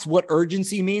if that's what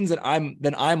urgency means, then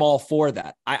I'm all for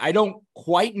that. I don't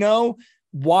quite know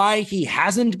why he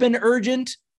hasn't been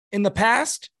urgent in the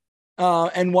past,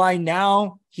 and why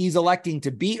now he's electing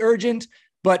to be urgent.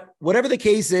 But whatever the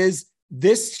case is,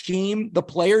 this team, the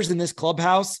players in this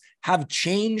clubhouse have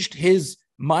changed his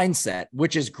mindset,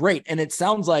 which is great. And it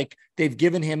sounds like they've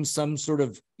given him some sort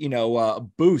of,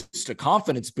 boost, a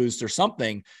confidence boost or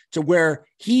something, to where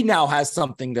he now has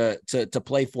something to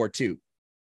play for too.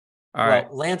 All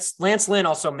right. Lance Lynn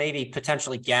also maybe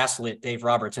potentially gaslit Dave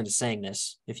Roberts into saying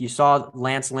this. If you saw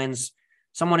Lance Lynn's,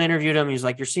 someone interviewed him. He's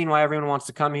like, you're seeing why everyone wants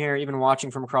to come here, even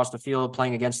watching from across the field,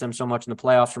 playing against them so much in the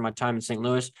playoffs from my time in St.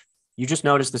 Louis. You just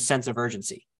noticed the sense of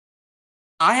urgency.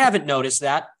 I haven't noticed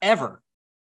that ever.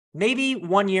 Maybe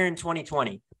 1 year in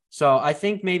 2020. So I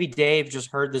think maybe Dave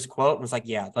just heard this quote and was like,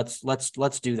 yeah,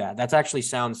 let's do that. That's actually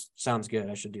sounds good.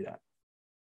 I should do that.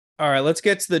 All right, let's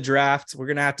get to the draft. We're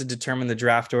going to have to determine the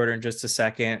draft order in just a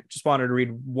second. Just wanted to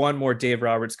read one more Dave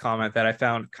Roberts comment that I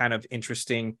found kind of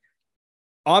interesting.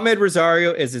 Ahmed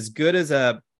Rosario is as good as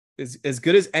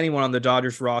anyone on the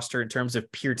Dodgers roster in terms of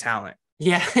pure talent.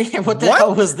 Yeah. What the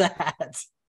hell was that?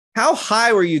 How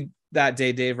high were you that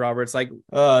day, Dave Roberts? Like,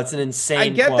 oh, it's an insane I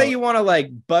get quote. that you want to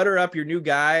like butter up your new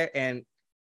guy, and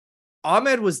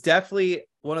Ahmed was definitely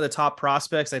one of the top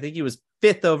prospects. I think he was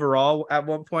 5th overall at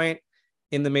one point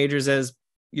in the majors as,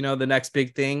 the next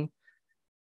big thing.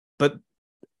 But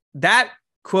that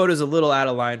quote is a little out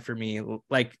of line for me.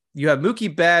 Like, you have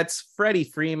Mookie Betts, Freddie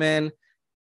Freeman,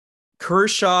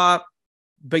 Kershaw,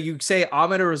 but you say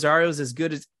Ahmed Rosario is as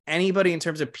good as anybody in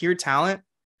terms of pure talent.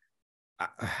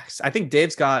 I think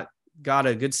Dave's got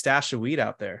a good stash of weed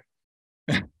out there.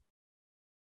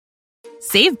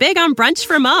 Save big on brunch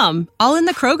for mom, all in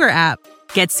the Kroger app.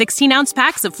 Get 16-ounce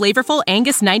packs of flavorful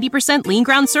Angus 90% lean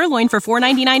ground sirloin for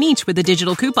 $4.99 each with a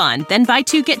digital coupon. Then buy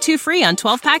 2, get 2 free on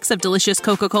 12 packs of delicious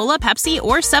Coca-Cola, Pepsi,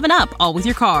 or 7-Up, all with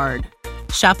your card.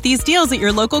 Shop these deals at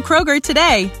your local Kroger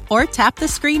today, or tap the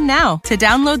screen now to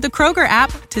download the Kroger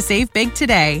app to save big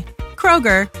today.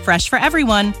 Kroger, fresh for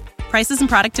everyone. Prices and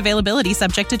product availability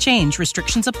subject to change.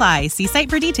 Restrictions apply. See site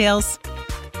for details.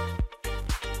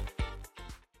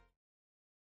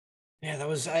 Yeah, that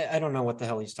was, I don't know what the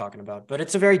hell he's talking about, but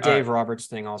it's a very Dave Roberts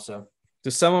thing also.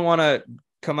 Does someone want to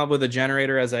come up with a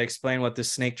generator as I explain what the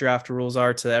snake draft rules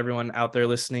are to everyone out there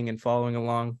listening and following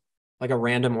along? Like a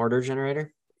random order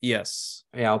generator? Yes.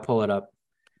 Yeah, I'll pull it up.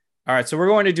 All right, so we're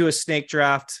going to do a snake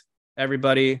draft,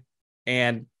 everybody.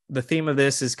 And the theme of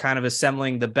this is kind of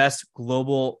assembling the best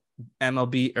global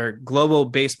MLB or global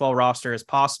baseball roster as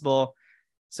possible.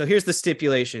 So here's the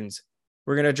stipulations.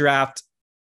 We're going to draft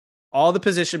all the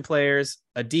position players,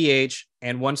 a DH,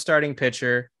 and one starting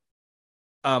pitcher.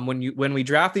 When we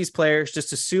draft these players,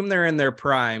 just assume they're in their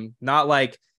prime, not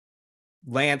like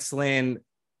Lance Lynn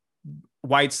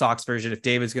White Sox version. If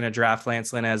David's going to draft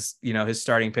Lance Lynn as, his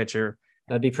starting pitcher,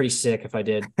 that'd be pretty sick if I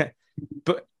did.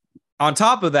 But on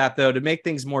top of that, though, to make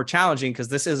things more challenging, because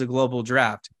this is a global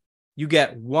draft, you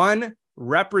get one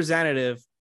representative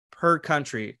per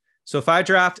country. So if I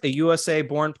draft a USA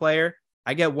born player,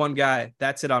 I get one guy.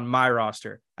 That's it on my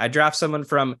roster. I draft someone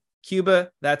from Cuba.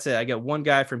 That's it. I get one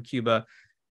guy from Cuba,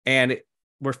 and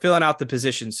we're filling out the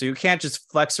position. So you can't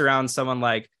just flex around someone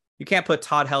like, you can't put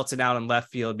Todd Helton out in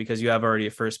left field because you have already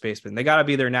a first baseman. They got to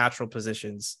be their natural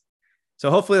positions. So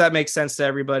hopefully that makes sense to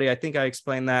everybody. I think I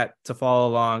explained that to follow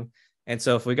along. And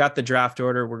so if we got the draft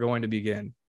order, we're going to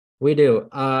begin. We do.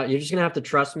 You're just going to have to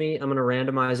trust me. I'm going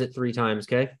to randomize it 3 times.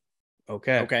 Okay.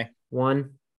 Okay. 1,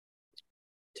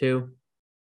 2,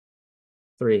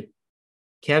 3.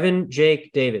 Kevin,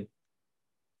 Jake, David.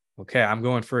 Okay, I'm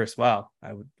going first. Wow,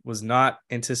 I was not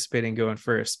anticipating going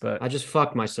first, but I just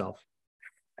fucked myself.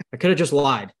 I could have just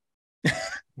lied.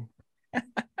 All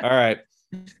right.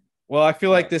 Well, I feel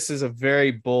like this is a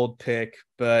very bold pick,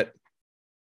 but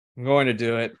I'm going to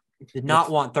do it. Did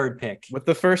not want third pick. With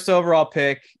the first overall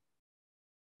pick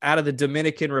out of the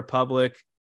Dominican Republic,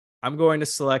 I'm going to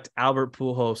select Albert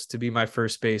Pujols to be my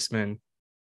first baseman.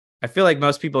 I feel like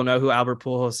most people know who Albert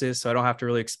Pujols is, so I don't have to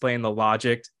really explain the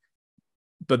logic.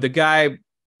 But the guy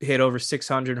hit over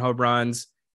 600 home runs,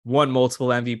 won multiple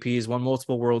MVPs, won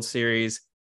multiple World Series,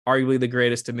 arguably the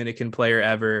greatest Dominican player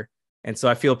ever. And so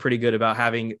I feel pretty good about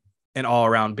having an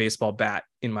all-around baseball bat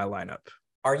in my lineup.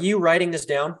 Are you writing this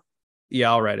down?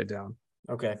 Yeah, I'll write it down.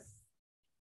 Okay.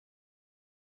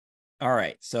 All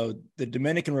right. So the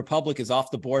Dominican Republic is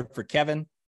off the board for Kevin.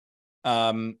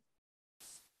 Okay.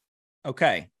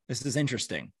 This is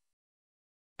interesting.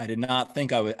 I did not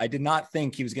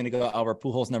think he was going to go Albert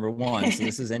Pujols number 1. So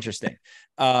this is interesting.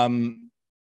 All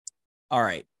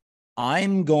right.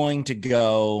 I'm going to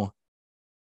go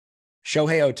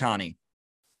Shohei Ohtani,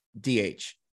 DH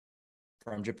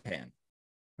from Japan.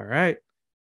 All right.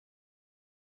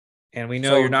 And we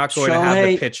know you're not going to have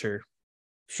the pitcher.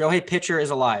 Shohei pitcher is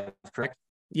alive, correct?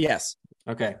 Yes.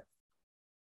 Okay.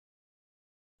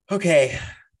 Okay.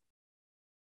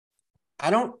 I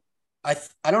don't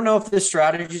know if this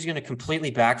strategy is going to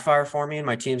completely backfire for me and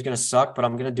my team's going to suck, but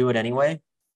I'm going to do it anyway.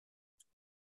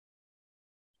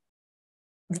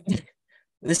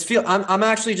 I'm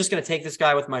actually just going to take this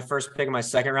guy with my first pick in my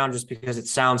second round just because it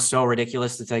sounds so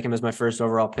ridiculous to take him as my first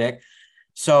overall pick.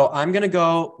 So I'm going to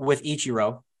go with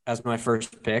Ichiro as my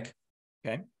first pick.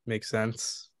 Okay. Makes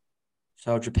sense.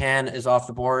 So Japan is off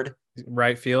the board.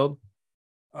 Right field?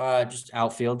 Just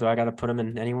outfield. Do I got to put him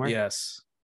in anywhere? Yes.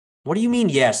 What do you mean?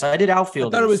 Yes, I did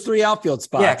outfield. I thought it was 3 outfield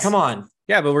spots. Yeah, come on.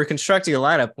 Yeah, but we're constructing a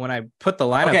lineup when I put the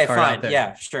lineup card out there.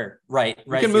 Yeah, sure. Right.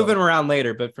 We can move him around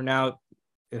later, but for now,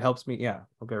 it helps me. Yeah.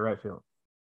 Okay, right field.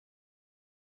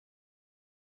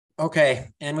 Okay,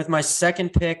 and with my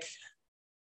second pick,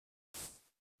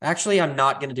 actually, I'm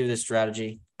not going to do this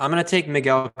strategy. I'm going to take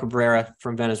Miguel Cabrera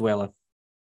from Venezuela.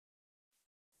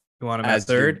 You want him as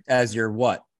third? As your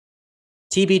what?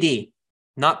 TBD.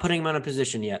 Not putting him in a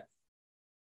position yet.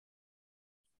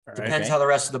 Depends how the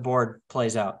rest of the board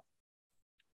plays out.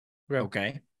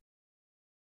 Okay.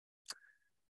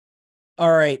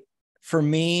 All right. For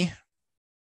me,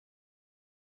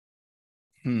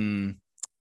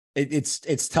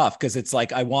 it's tough because it's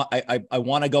like I want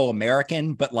to go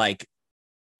American, but like,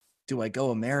 do I go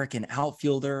American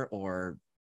outfielder or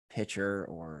pitcher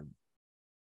or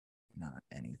not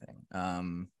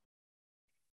anything?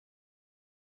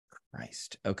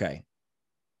 Christ. Okay.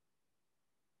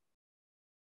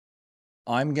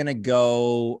 I'm gonna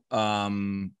go.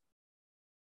 I'm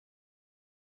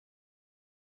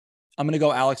gonna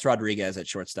go Alex Rodriguez at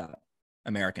shortstop,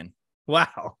 American.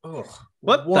 Wow. Ugh.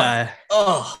 What?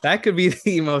 That could be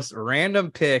the most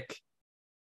random pick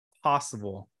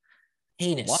possible.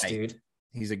 Heinous, Why? dude.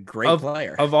 He's a great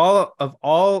player. Of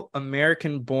all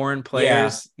American-born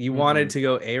players, you wanted to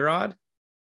go A-Rod?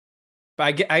 But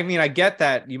I get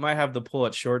that you might have the pull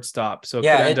at shortstop, so it could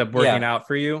end up working out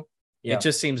for you. Yeah. It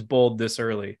just seems bold this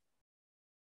early.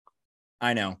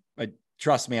 I know. But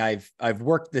trust me, I've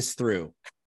worked this through.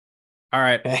 All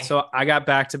right. Okay. So I got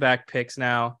back-to-back picks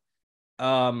now.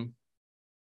 I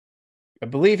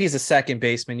believe he's a second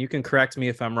baseman. You can correct me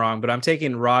if I'm wrong, but I'm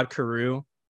taking Rod Carew.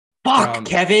 Fuck,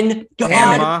 Kevin.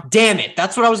 God damn it.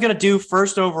 That's what I was going to do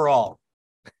first overall.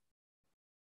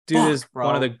 Dude is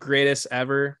one of the greatest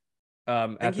ever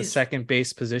at the second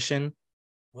base position.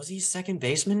 Was he second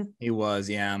baseman? He was,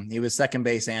 yeah. He was second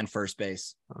base and first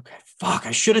base. Okay. Fuck,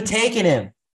 I should have taken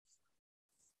him.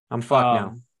 I'm fucked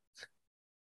now.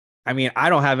 I mean, I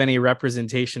don't have any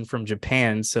representation from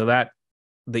Japan, so that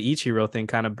the Ichiro thing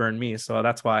kind of burned me. So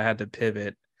that's why I had to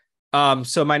pivot.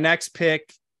 So my next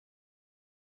pick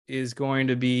is going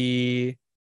to be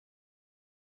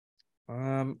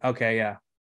okay, yeah.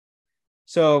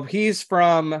 So he's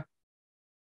from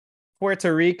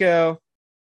Puerto Rico.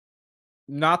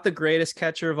 Not the greatest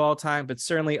catcher of all time, but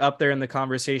certainly up there in the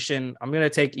conversation. I'm going to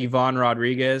take Ivan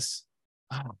Rodriguez.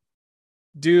 Oh.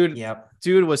 Dude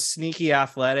was sneaky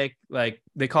athletic. Like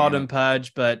they called him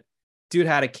Pudge, but dude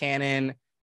had a cannon.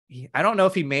 I don't know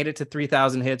if he made it to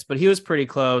 3,000 hits, but he was pretty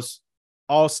close.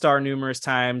 All-star numerous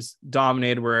times,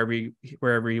 dominated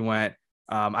wherever he went.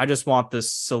 I just want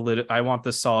this solid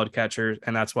catcher,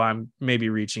 and that's why I'm maybe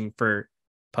reaching for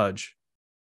Pudge.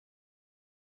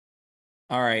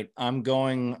 All right, I'm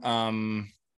going.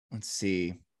 Let's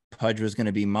see. Pudge was going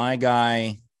to be my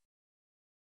guy,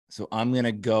 so I'm going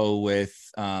to go with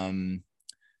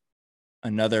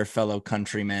another fellow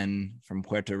countryman from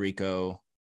Puerto Rico,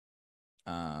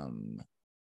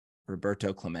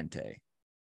 Roberto Clemente.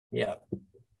 Yeah,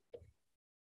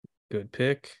 good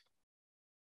pick.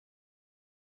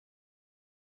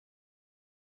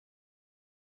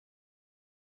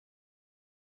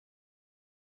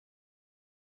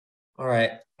 All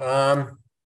right. That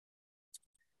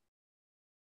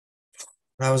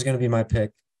was going to be my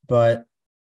pick, but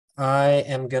I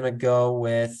am going to go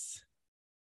with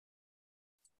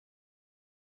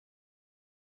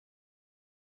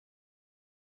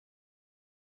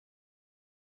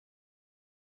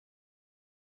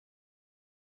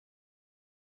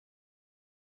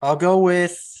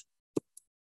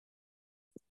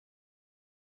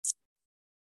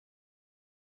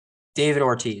David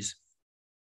Ortiz.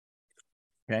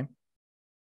 Okay.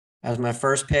 As my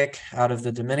first pick out of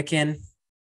the Dominican.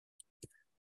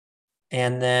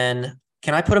 And then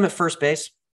can I put him at first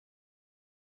base?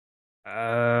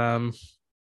 Did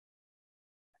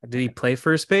he play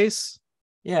first base?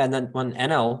 Yeah, and then when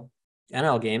NL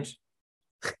games.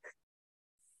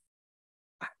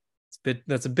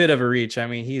 That's a bit of a reach. I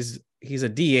mean, he's a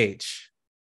DH.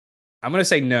 I'm going to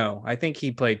say no. I think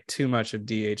he played too much of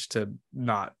DH to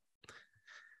not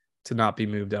be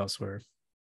moved elsewhere.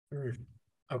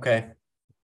 Okay.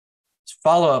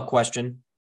 Follow-up question.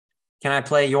 Can I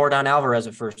play Yordan Alvarez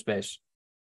at first base?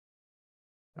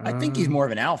 I think he's more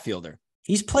of an outfielder.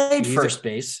 He's played first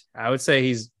base. I would say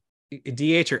he's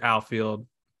DH or outfield.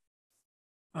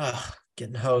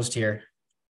 Getting hosed here.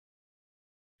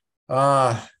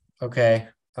 Okay.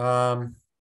 But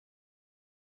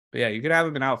yeah, you could have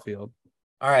him in outfield.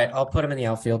 All right, I'll put him in the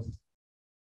outfield.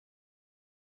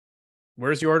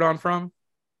 Where's Yordan from?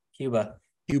 Cuba.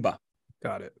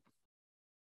 Got it.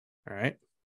 All right.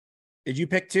 Did you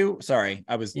pick two? Sorry,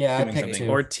 I was I doing picked something. two.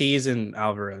 Ortiz and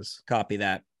Alvarez. Copy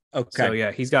that. Okay. So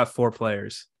yeah, he's got 4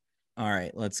 players. All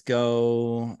right, let's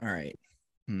go. All right.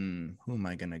 Who am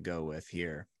I going to go with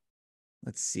here?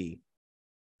 Let's see.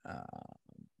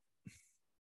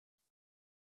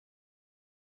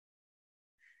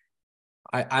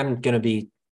 I'm going to be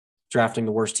drafting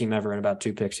the worst team ever in about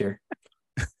 2 picks here.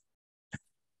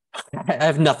 I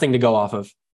have nothing to go off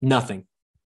of. Nothing.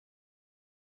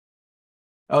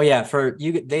 Oh yeah, for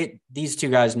you, these 2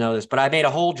 guys know this, but I made a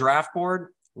whole draft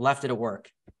board, left it at work,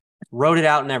 wrote it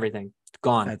out and everything. It's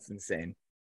gone. That's insane.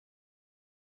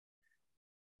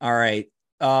 All right.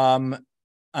 I'm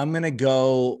going to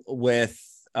go with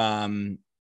Vladdy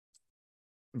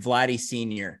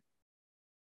Sr.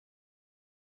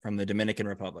 from the Dominican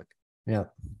Republic. Yeah.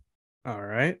 All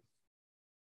right.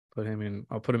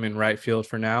 I'll put him in right field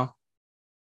for now.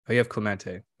 Oh, you have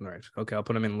Clemente. All right. Okay, I'll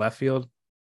put him in left field.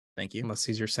 Thank you. Unless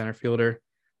he's your center fielder.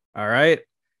 All right.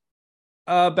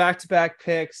 Back-to-back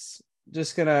picks.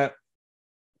 Just gonna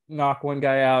knock one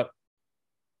guy out.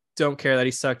 Don't care that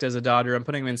he sucked as a Dodger. I'm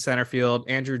putting him in center field.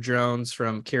 Andrew Jones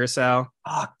from Curacao.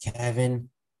 Kevin.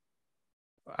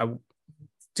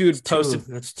 Posted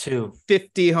That's 2.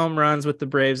 50 home runs with the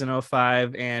Braves in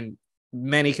 2005, and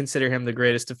many consider him the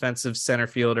greatest defensive center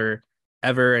fielder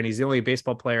ever, and he's the only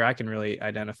baseball player I can really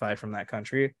identify from that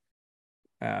country.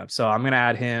 So I'm going to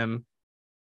add him.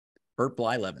 Burt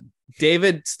Blyleven.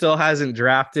 David still hasn't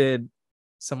drafted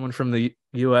someone from the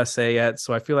USA yet,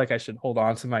 so I feel like I should hold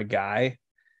on to my guy.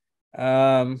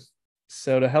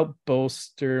 So to help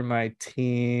bolster my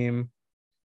team,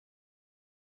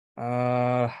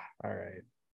 all right.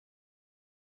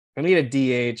 I need a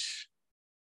DH.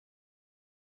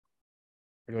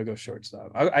 Where do I go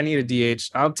shortstop? I need a DH.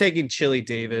 I'm taking Chili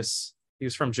Davis. He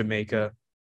was from Jamaica.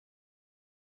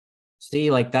 See,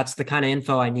 that's the kind of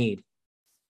info I need.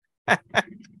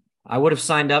 I would have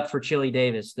signed up for Chili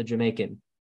Davis, the Jamaican.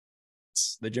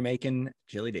 The Jamaican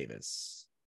Chili Davis.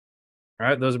 All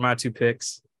right, those are my 2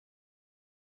 picks.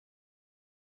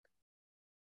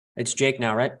 It's Jake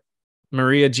now, right?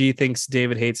 Maria G thinks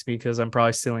David hates me because I'm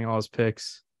probably stealing all his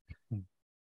picks.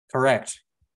 Correct.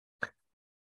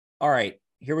 All right,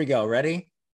 here we go.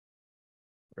 Ready?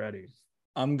 Ready.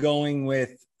 I'm going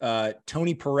with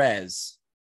Tony Perez,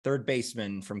 third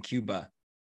baseman from Cuba.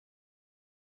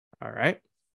 All right.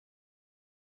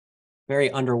 Very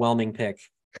underwhelming pick.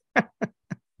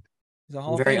 He's a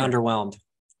Hall of Very Famer. underwhelmed.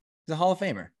 He's a Hall of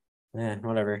Famer.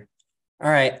 Whatever. All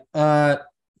right.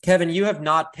 Kevin, you have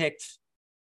not picked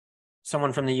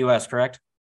someone from the U.S., correct?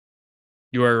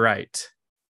 You are right.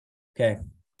 Okay.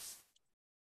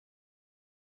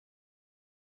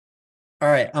 All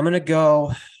right. I'm going to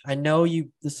go. I know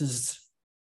this is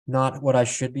not what I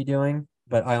should be doing,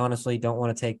 but I honestly don't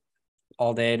want to take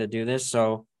all day to do this.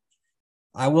 So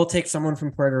I will take someone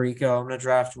from Puerto Rico. I'm going to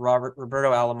draft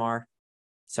Roberto Alomar,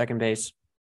 second base.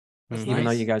 Even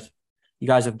though you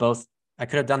guys have both, I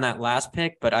could have done that last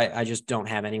pick, but I just don't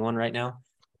have anyone right now.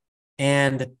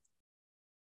 And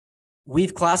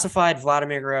we've classified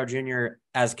Vladimir Guerrero Jr.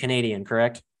 as Canadian,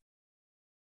 correct?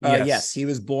 Yes, he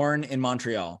was born in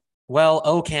Montreal.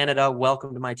 Well, Canada,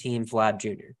 welcome to my team, Vlad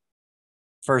Jr.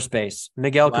 First base,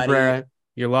 Miguel Cabrera.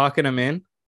 You're locking him in?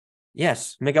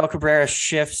 Yes, Miguel Cabrera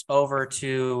shifts over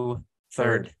to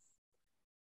third.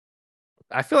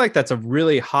 I feel like that's a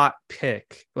really hot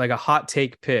pick, like a hot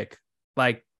take pick.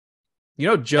 Like,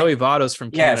 Joey Votto's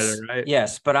from Canada, right?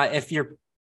 Yes, but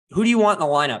who do you want in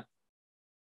the lineup?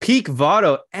 Peak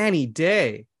Votto any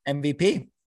day. MVP.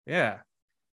 Yeah.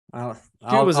 I'll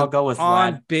go with on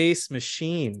Vlad. Base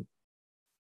machine.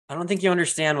 I don't think you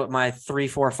understand what my 3,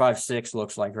 4, 5, 6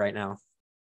 looks like right now.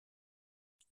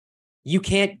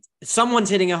 Someone's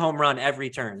hitting a home run every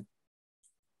turn.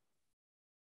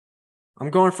 I'm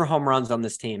going for home runs on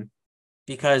this team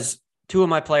because 2 of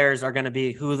my players are going to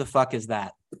be, who the fuck is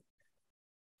that?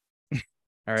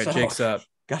 All right, Jake's up.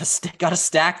 Got to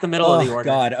stack the middle of the order.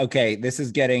 God. Okay. This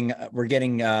is we're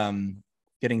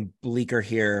getting bleaker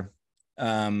here.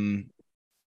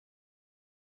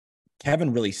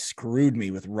 Kevin really screwed me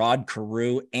with Rod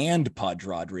Carew and Pudge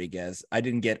Rodriguez. I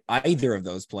didn't get either of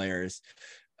those players.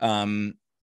 All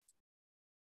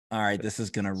right, this is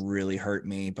going to really hurt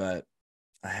me, but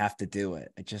I have to do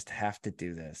it. I just have to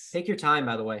do this. Take your time,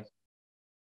 by the way.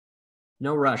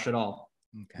 No rush at all.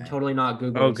 Okay. I'm totally not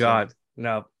Googling. Oh God,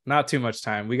 no, not too much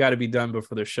time. We got to be done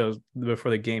before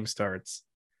the game starts.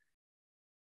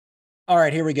 All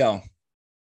right, here we go.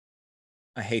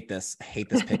 I hate this. I hate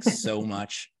this pick so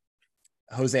much.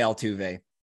 Jose Altuve.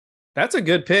 That's a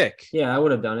good pick. Yeah, I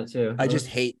would have done it too. I just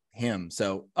hate him.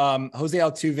 So, Jose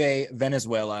Altuve,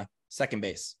 Venezuela, second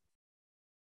base.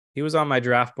 He was on my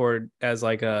draft board as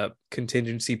like a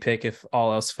contingency pick if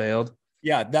all else failed.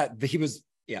 Yeah,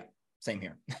 same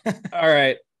here. All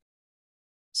right.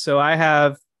 So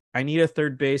I need a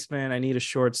third baseman. I need a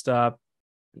shortstop.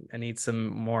 I need some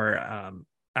more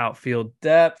outfield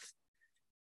depth.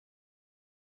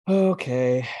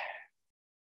 Okay.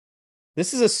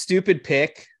 This is a stupid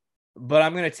pick, but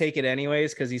I'm going to take it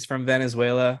anyways because he's from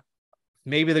Venezuela.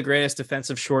 Maybe the greatest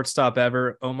defensive shortstop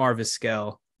ever, Omar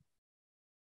Vizquel.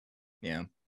 Yeah.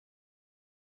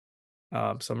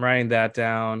 So I'm writing that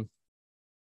down.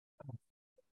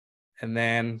 And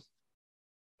then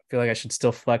I feel like I should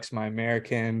still flex my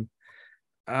American.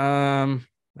 I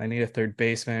need a third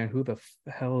baseman. Who the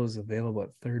hell is available at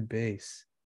third base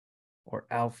or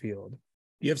outfield?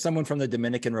 You have someone from the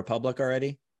Dominican Republic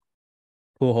already?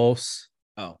 Pujols.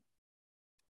 Oh.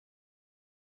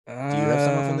 Do you have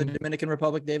someone from the Dominican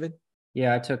Republic, David?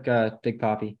 Yeah, I took Big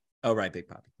Papi. Oh, right. Big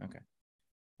Papi. Okay.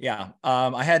 Yeah.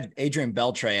 I had Adrian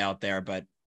Beltre out there, but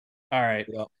all right.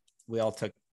 We all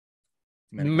took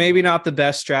maybe not the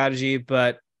best strategy,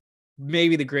 but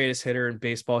maybe the greatest hitter in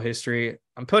baseball history.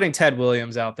 I'm putting Ted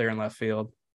Williams out there in left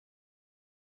field.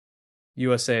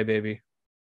 USA, baby.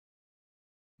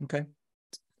 Okay.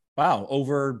 Wow.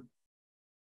 Over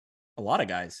a lot of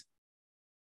guys.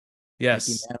 Yes.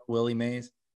 Mickey Mantle, Willie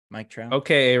Mays, Mike Trout.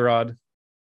 Okay, A-Rod.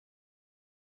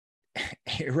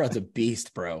 A-Rod's a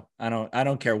beast, bro. I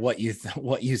don't care what you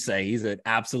say. He's an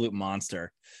absolute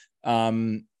monster.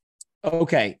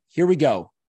 Okay, here we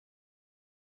go.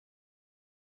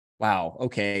 Wow.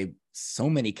 Okay. So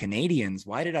many Canadians.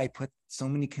 Why did I put so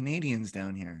many Canadians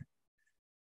down here?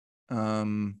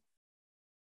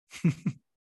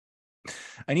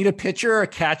 I need a pitcher, a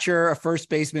catcher, a first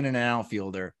baseman, and an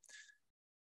outfielder.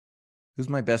 Who's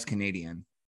my best Canadian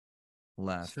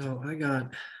left? So I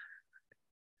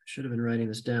should have been writing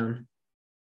this down.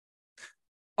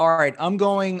 All right. I'm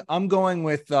going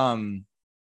with,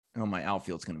 my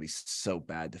outfield's going to be so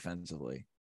bad defensively.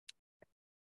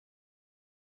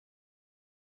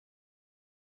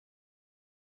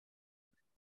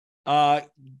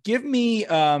 Give me,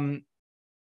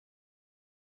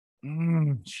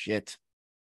 shit.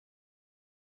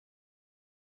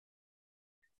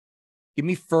 Give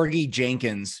me Fergie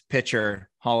Jenkins, pitcher,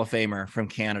 Hall of Famer from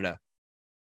Canada.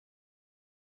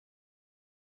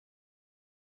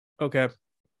 Okay.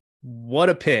 What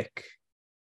a pick.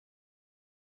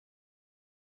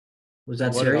 Was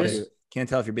that serious? Can't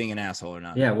tell if you're being an asshole or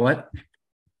not. Yeah, what? I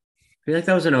feel like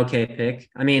that was an okay pick.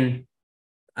 I mean,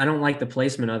 I don't like the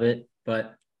placement of it,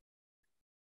 but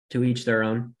to each their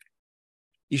own.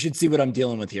 You should see what I'm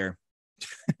dealing with here.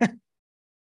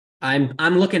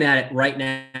 I'm looking at it right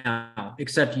now,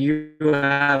 except you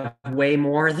have way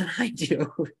more than I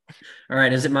do. All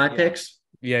right, is it my picks?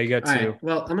 Yeah, you got All two. right,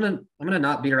 well, I'm gonna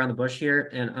not beat around the bush here,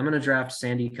 and I'm gonna draft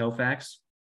Sandy Koufax.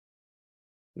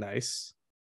 Nice.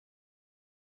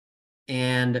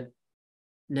 And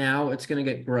now it's gonna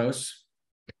get gross,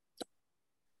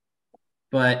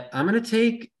 but I'm gonna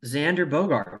take Xander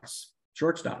Bogaerts,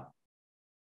 shortstop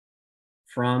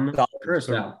from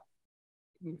Curacao.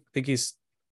 I think he's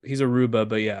Aruba,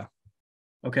 but yeah.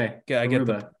 Okay. Yeah,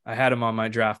 Aruba. I had him on my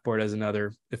draft board as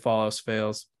another if all else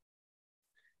fails.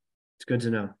 It's good to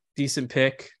know. Decent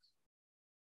pick.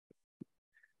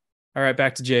 All right,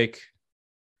 back to Jake.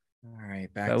 All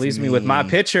right, back. That leaves me with my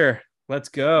pitcher. Let's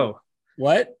go.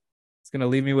 What? It's gonna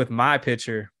leave me with my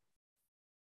pitcher.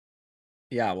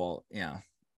 Yeah, well, yeah.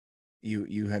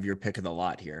 You have your pick of the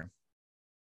lot here.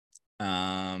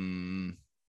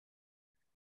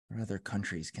 What other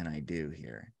countries can I do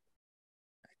here?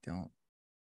 I don't.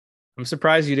 I'm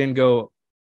surprised you didn't go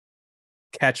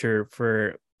catcher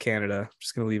for Canada. I'm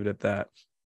just gonna leave it at that.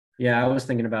 Yeah, I was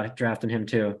thinking about drafting him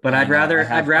too, but I'd rather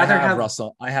have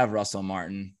Russell. I have Russell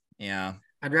Martin. Yeah.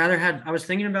 I was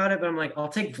thinking about it, but I'm like, I'll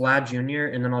take Vlad Jr.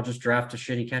 and then I'll just draft a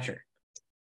shitty catcher.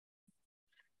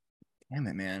 Damn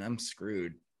it, man. I'm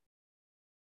screwed.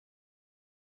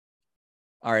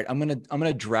 All right, I'm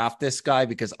gonna draft this guy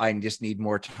because I just need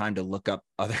more time to look up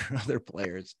other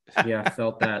players. Yeah,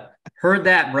 felt that. Heard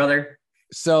that, brother.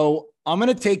 So I'm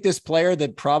gonna take this player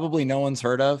that probably no one's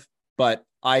heard of, but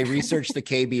I researched the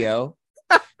KBO,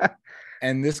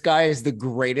 and this guy is the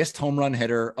greatest home run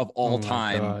hitter of all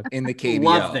time in the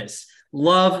KBO.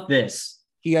 Love this.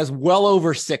 He has well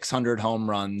over 600 home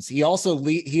runs. He also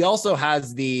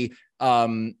has the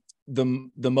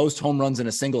most home runs in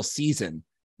a single season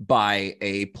by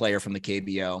a player from the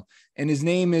KBO, and his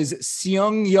name is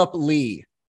Seung-Yup Lee.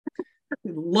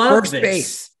 Love First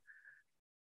base.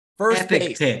 First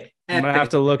Epic pick. I'm gonna have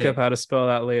to look up how to spell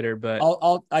that later, but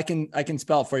I can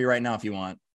spell it for you right now if you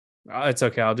want. It's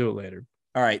okay. I'll do it later.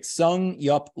 All right,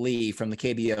 Seung-Yup Lee from the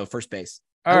KBO, first base.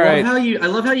 I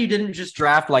love how you didn't just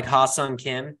draft like Ha-Sung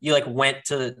Kim. You like went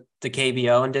to the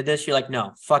KBO and did this. You're like,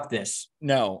 no, fuck this.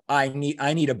 No, I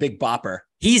need a big bopper.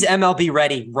 He's MLB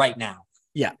ready right now.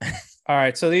 Yeah. All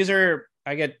right. So these are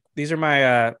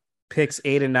my picks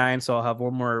 8 and 9. So I'll have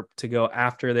one more to go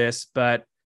after this, but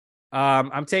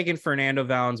I'm taking Fernando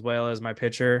Valenzuela as my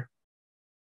pitcher.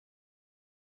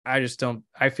 I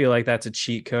feel like that's a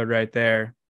cheat code right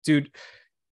there, dude.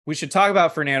 We should talk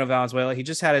about Fernando Valenzuela. He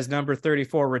just had his number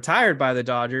 34 retired by the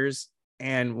Dodgers,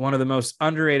 and one of the most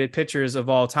underrated pitchers of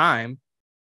all time.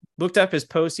 Looked up his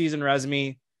postseason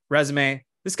resume.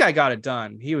 This guy got it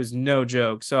done. He was no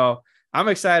joke. So I'm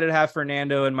excited to have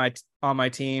Fernando on my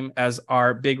team as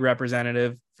our big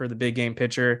representative for the big game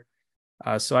pitcher.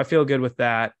 So I feel good with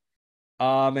that.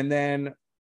 And then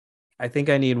I think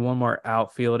I need one more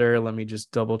outfielder. Let me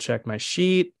just double check my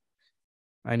sheet.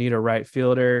 I need a right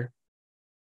fielder.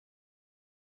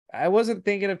 I wasn't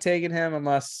thinking of taking him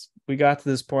unless we got to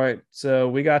this point. So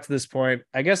we got to this point.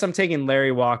 I guess I'm taking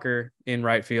Larry Walker in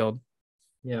right field.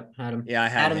 Yep, had him. Yeah, I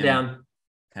had him down.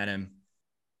 Had him.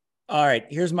 All right,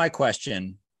 here's my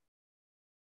question.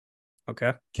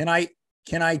 Okay. Can I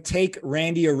take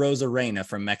Randy Arozarena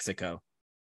from Mexico?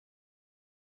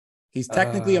 He's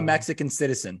technically a Mexican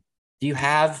citizen. Do you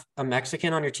have a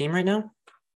Mexican on your team right now?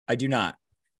 I do not.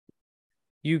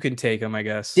 You can take him, I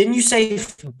guess. Didn't you say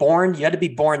born? You had to be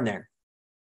born there.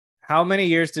 How many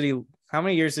years did he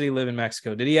live in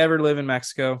Mexico? Did he ever live in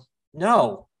Mexico?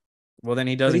 No. Well, then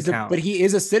he doesn't count. But he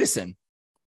is a citizen.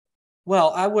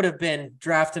 Well, I would have been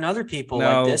drafting other people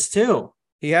like this too.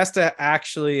 He has to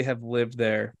actually have lived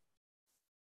there.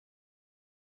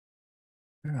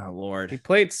 Oh, Lord. He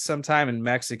played some time in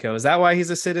Mexico. Is that why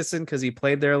he's a citizen? Because he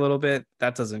played there a little bit?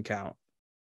 That doesn't count.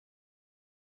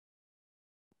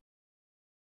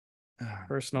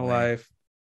 Personal life.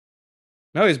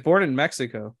 No, he's born in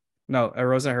Mexico. No,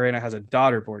 Arozarena has a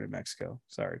daughter born in Mexico.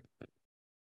 Sorry.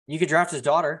 You could draft his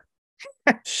daughter.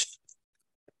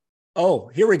 Oh,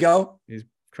 here we go. He's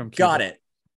from Cuba. Got it.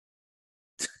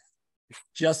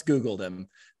 Just Googled him.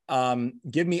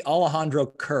 Give me Alejandro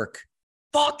Kirk.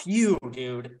 Fuck you,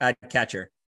 dude. At catcher.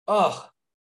 Oh,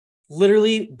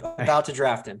 literally about to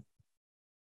draft him.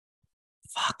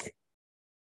 Fuck.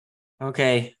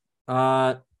 Okay.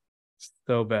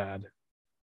 So bad.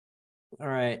 All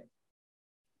right.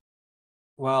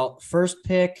 Well, first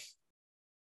pick.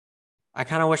 I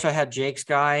kind of wish I had Jake's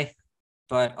guy,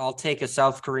 but I'll take a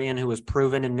South Korean who was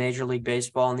proven in Major League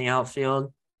Baseball in the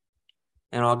outfield.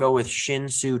 And I'll go with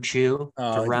Shin-Soo Choo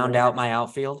to round out my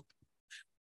outfield.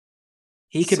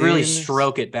 He could really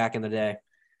stroke it back in the day.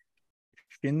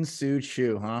 Shin-Soo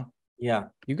Choo, huh? Yeah.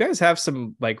 You guys have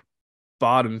some like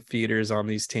bottom feeders on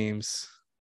these teams.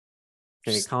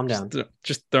 Okay, calm down.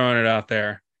 Just throwing it out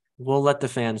there. We'll let the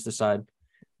fans decide.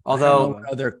 Although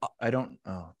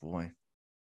oh boy.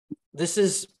 This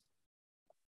is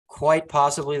quite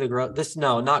possibly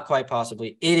not quite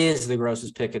possibly. It is the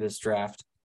grossest pick of this draft.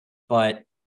 But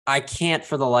I can't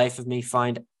for the life of me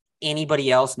find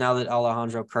anybody else now that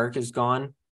Alejandro Kirk is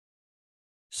gone.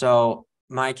 So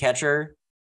my catcher,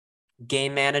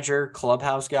 game manager,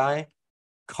 clubhouse guy,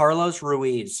 Carlos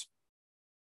Ruiz,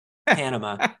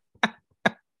 Panama.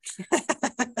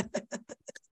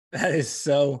 That is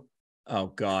so. Oh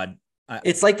God!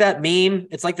 It's like that meme.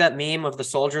 It's like that meme of the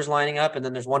soldiers lining up, and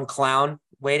then there's one clown.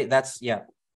 Wait, yeah.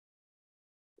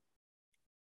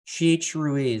 Cheech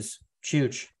Ruiz,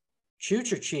 Chooch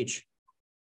or Cheech?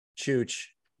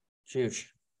 Chooch.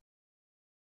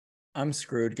 I'm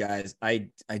screwed, guys. I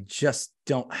just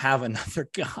don't have another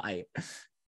guy.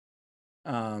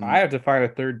 I have to find a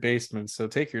third baseman, so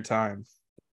take your time.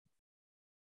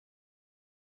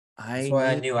 I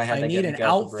knew I had to need get an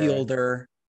outfielder.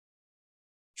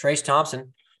 Trace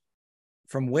Thompson.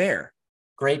 From where?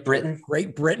 Great Britain.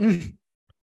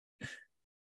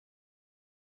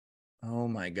 Oh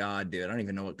my God, dude. I don't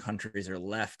even know what countries are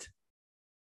left.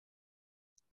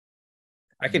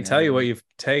 I can tell you what you've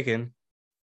taken.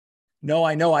 No,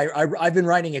 I know. I've been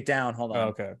writing it down. Hold on. Oh,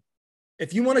 okay.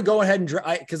 If you want to go ahead and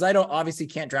draft, because I don't obviously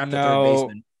can't draft a third No,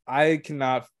 baseman. I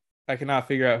cannot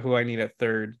figure out who I need at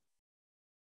third.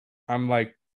 I'm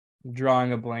like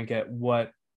drawing a blank at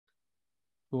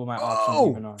who my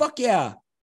options even are. Fuck yeah.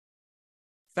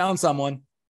 Found someone.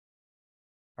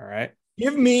 All right.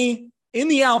 Give me in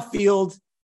the outfield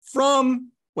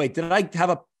wait, did I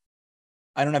have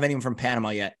I don't have anyone from Panama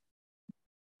yet.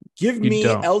 Give me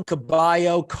El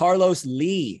Caballo, Carlos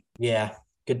Lee. Yeah,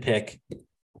 good pick.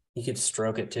 He could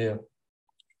stroke it too.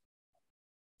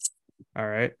 All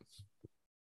right.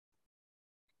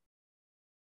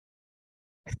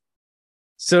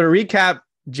 So to recap,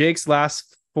 Jake's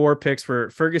last 4 picks were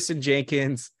Ferguson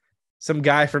Jenkins, some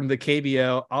guy from the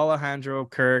KBO, Alejandro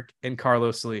Kirk, and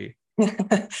Carlos Lee.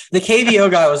 The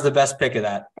KBO guy was the best pick of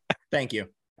that. Thank you.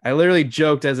 I literally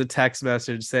joked as a text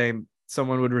message saying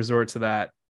someone would resort to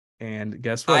that. And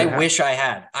guess what? I wish I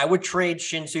had. I would trade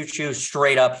Shin-Soo Choo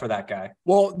straight up for that guy.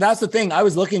 Well, that's the thing. I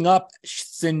was looking up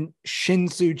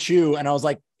Shin-Soo Choo, and I was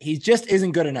like, he just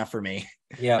isn't good enough for me.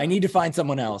 Yeah. I need to find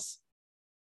someone else.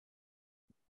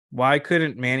 Why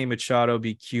couldn't Manny Machado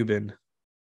be Cuban?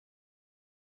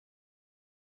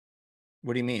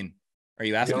 What do you mean? Are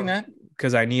you asking that?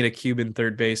 Because I need a Cuban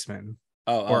third baseman.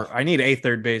 Or I need a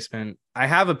third baseman. I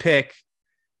have a pick.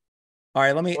 All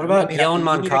right, let me. What about Yoan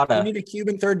Moncada? You need a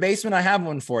Cuban third baseman? I have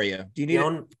one for you. Do you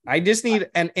need? I just need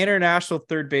an international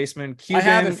third baseman. Cuban. I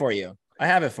have it for you.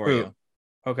 You.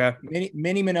 Okay.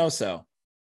 Minnie Minoso.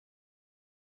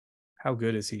 How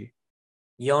good is he?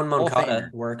 Yoan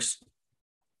Moncada works.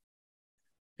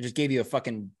 I just gave you a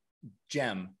fucking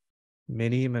gem.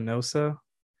 Minnie Minoso.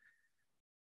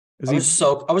 I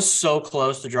was so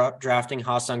close to drafting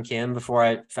Ha-Seong Kim before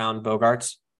I found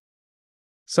Bogarts.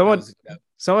 Someone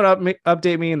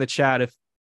update me in the chat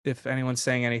if anyone's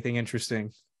saying anything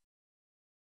interesting.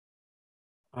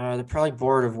 They're probably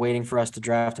bored of waiting for us to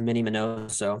draft a Minnie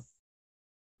Minoso.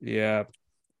 Yeah.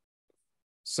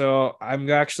 So I'm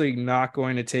actually not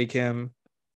going to take him.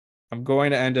 I'm going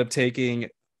to end up taking.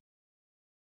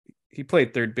 He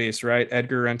played third base, right?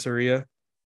 Edgar Renteria.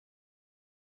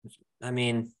 I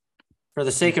mean, for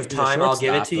the sake of time, I'll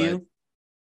give it to you.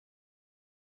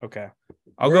 Okay.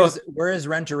 Where is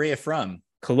Renteria from?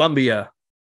 Colombia.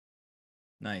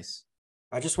 Nice.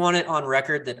 I just want it on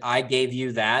record that I gave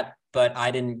you that, but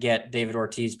I didn't get David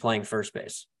Ortiz playing first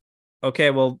base. Okay,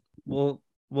 well, we'll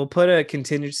put a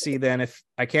contingency then. If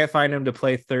I can't find him to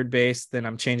play third base, then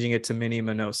I'm changing it to Minnie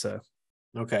Minoso.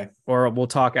 Okay. Or we'll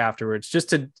talk afterwards,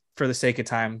 just for the sake of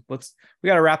time. We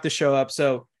got to wrap the show up.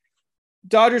 So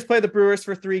Dodgers play the Brewers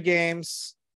for 3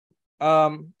 games.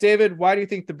 David, why do you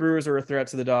think the Brewers are a threat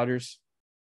to the Dodgers?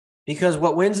 Because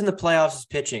what wins in the playoffs is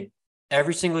pitching.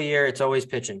 Every single year, it's always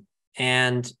pitching.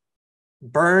 And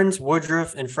Burns,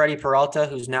 Woodruff, and Freddie Peralta,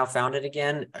 who's now found it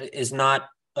again, is not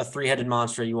a 3-headed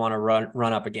monster you want to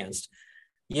run up against.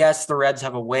 Yes, the Reds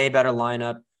have a way better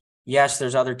lineup. Yes,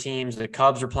 there's other teams. The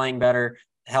Cubs are playing better.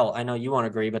 Hell, I know you won't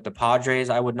agree, but the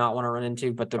Padres I would not want to run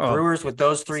into. But the Brewers with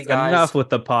those 3 guys. Enough with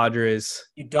the Padres.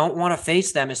 You don't want to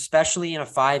face them, especially in a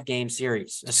 5-game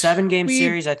series. A 7-game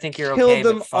series, I think you're okay. Killed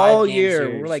them all year.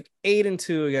 Series, we're like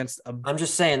 8-2 against a I'm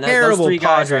just saying that terrible those 3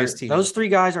 guys Padres team. Those 3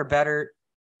 guys are better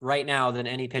right now than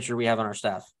any pitcher we have on our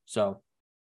staff. So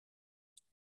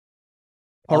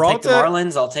I'll take the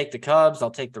Marlins. I'll take the Cubs.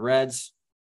 I'll take the Reds.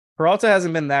 Peralta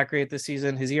hasn't been that great this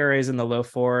season. His ERA is in the low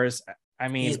 4s. I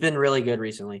mean, he's been really good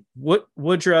recently.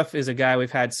 Woodruff is a guy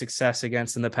we've had success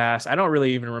against in the past. I don't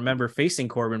really even remember facing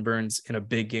Corbin Burns in a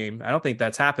big game. I don't think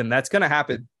that's happened. That's going to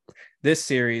happen this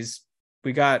series.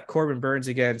 We got Corbin Burns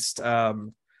against, is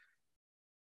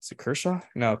it Kershaw?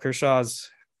 No, Kershaw's.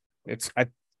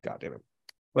 God damn it.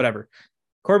 Whatever.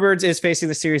 Corbin Burns is facing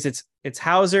the series. It's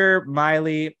Hauser,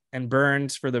 Miley, and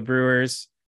Burns for the Brewers.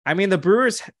 I mean, the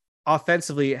Brewers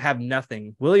offensively have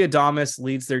nothing. Willy Adames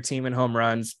leads their team in home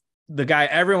runs. The guy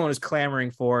everyone was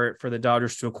clamoring for the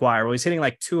Dodgers to acquire. Well, he's hitting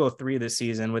like 203 this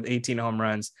season with 18 home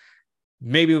runs.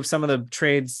 Maybe with some of the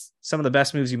trades, some of the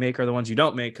best moves you make are the ones you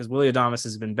don't make because Willy Adames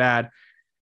has been bad.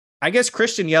 I guess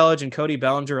Christian Yelich and Cody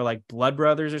Bellinger are like blood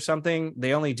brothers or something.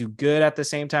 They only do good at the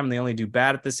same time and they only do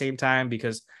bad at the same time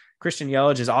because Christian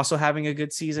Yelich is also having a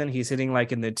good season. He's hitting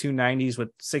like in the 290s with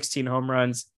 16 home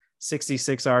runs,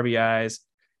 66 RBIs.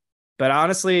 But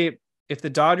honestly, if the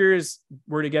Dodgers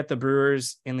were to get the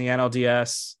Brewers in the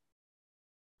NLDS,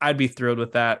 I'd be thrilled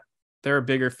with that. There are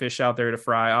bigger fish out there to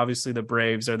fry. Obviously, the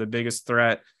Braves are the biggest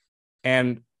threat.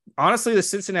 And honestly, the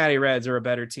Cincinnati Reds are a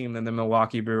better team than the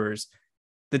Milwaukee Brewers.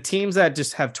 The teams that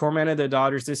just have tormented the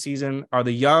Dodgers this season are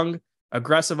the young,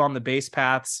 aggressive on the base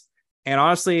paths. And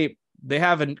honestly, they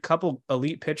have a couple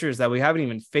elite pitchers that we haven't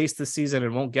even faced this season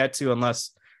and won't get to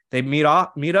unless they meet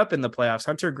up in the playoffs.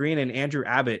 Hunter Green and Andrew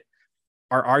Abbott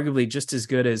are arguably just as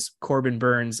good as Corbin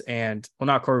Burns and, well,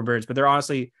 not Corbin Burns, but they're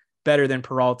honestly better than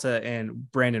Peralta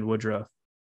and Brandon Woodruff.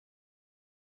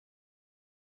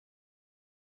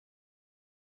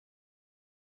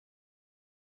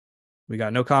 We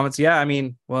got no comments. Yeah, I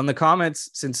mean, well, in the comments,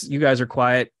 since you guys are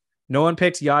quiet, no one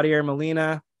picked Yadier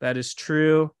Molina. That is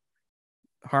true.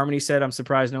 Harmony said, I'm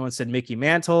surprised no one said Mickey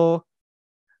Mantle.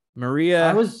 Maria.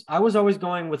 I was always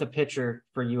going with a pitcher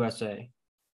for USA.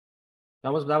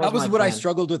 That was what plan. I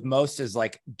struggled with most is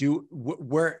like,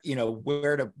 where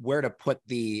to put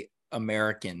the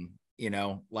American,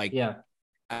 like, yeah.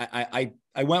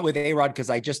 I went with A-Rod because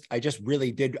I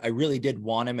really did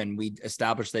want him, and we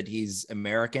established that he's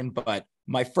American. But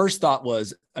my first thought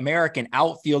was American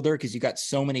outfielder because you got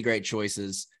so many great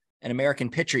choices, and American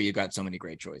pitcher, you got so many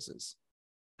great choices.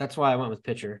 That's why I went with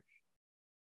pitcher.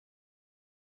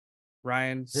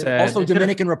 Ryan said also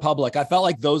Dominican Republic. I felt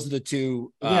like those are the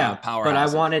two powerhouses. But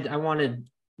I wanted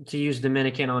to use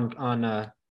Dominican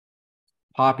on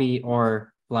Poppy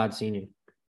or Vlad Sr.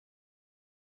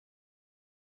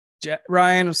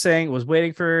 Ryan was saying was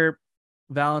waiting for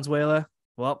Valenzuela.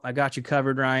 Well, I got you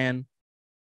covered, Ryan.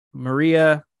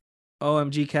 Maria,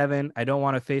 OMG, Kevin, I don't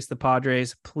want to face the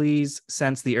Padres. Please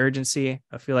sense the urgency.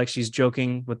 I feel like she's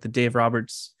joking with the Dave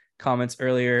Roberts comments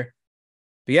earlier.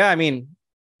 But yeah, I mean,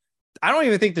 I don't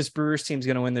even think this Brewers team's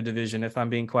going to win the division, if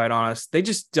I'm being quite honest. They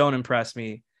just don't impress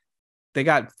me. They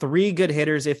got 3 good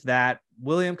hitters, if that.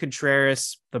 William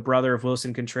Contreras, the brother of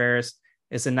Wilson Contreras,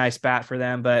 is a nice bat for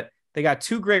them, but they got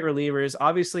 2 great relievers.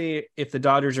 Obviously, if the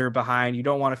Dodgers are behind, you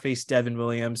don't want to face Devin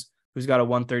Williams, who's got a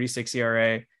 1.36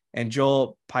 ERA, and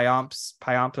Joel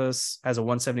Payampas has a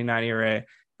 1.79 ERA.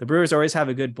 The Brewers always have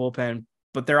a good bullpen,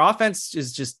 but their offense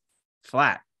is just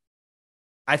flat.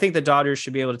 I think the Dodgers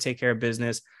should be able to take care of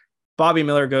business. Bobby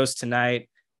Miller goes tonight.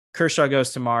 Kershaw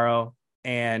goes tomorrow.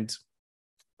 And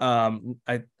why am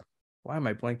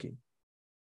I blanking?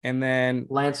 And then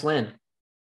Lance Lynn.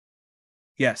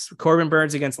 Yes, Corbin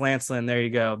Burns against Lance Lynn. There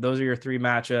you go. Those are your 3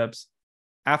 matchups.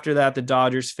 After that, the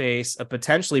Dodgers face a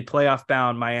potentially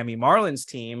playoff-bound Miami Marlins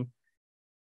team.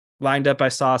 Lined up, I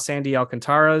saw Sandy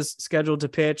Alcantara's scheduled to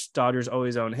pitch. Dodgers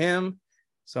always own him,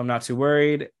 so I'm not too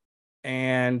worried.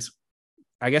 And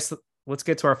I guess let's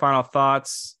get to our final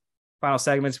thoughts, final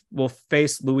segments. We'll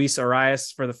face Luis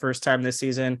Arias for the first time this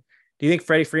season. Do you think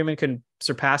Freddie Freeman can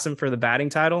surpass him for the batting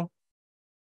title?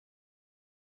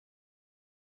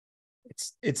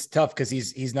 It's tough because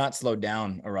he's not slowed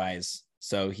down, Arias.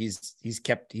 So he's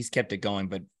kept it going,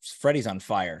 but Freddie's on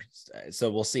fire.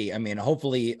 So we'll see. I mean,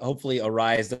 hopefully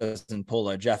Arias doesn't pull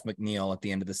a Jeff McNeil at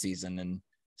the end of the season and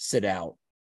sit out.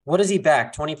 What is he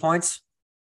back? 20 points?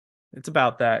 It's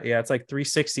about that. Yeah, it's like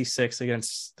 366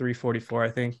 against 344, I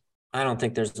think. I don't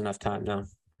think there's enough time, no.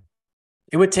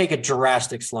 It would take a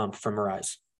drastic slump from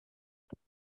Arias.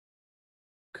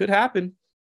 Could happen.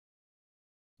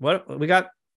 What we got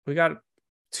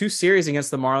 2 series against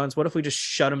the Marlins. What if we just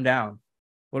shut them down?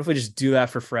 What if we just do that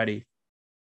for Freddie?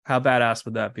 How badass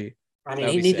would that be? I mean,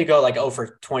 he'd need to go like 0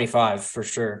 for 25 for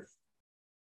sure.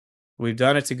 We've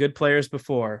done it to good players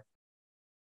before.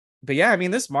 But yeah, I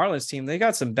mean, this Marlins team, they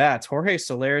got some bats. Jorge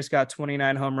Soler's got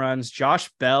 29 home runs. Josh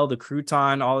Bell, the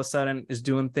crouton, all of a sudden is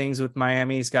doing things with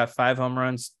Miami. He's got 5 home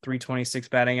runs, 326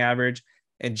 batting average.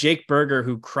 And Jake Berger,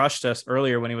 who crushed us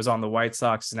earlier when he was on the White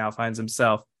Sox, now finds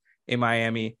himself in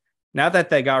Miami. Now that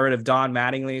they got rid of Don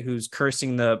Mattingly, who's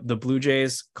cursing the Blue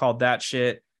Jays, called that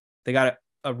shit, they got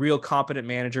a real competent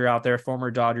manager out there, former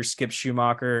Dodger Skip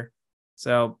Schumacher.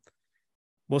 So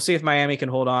we'll see if Miami can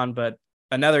hold on, but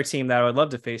another team that I would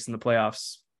love to face in the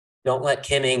playoffs. Don't let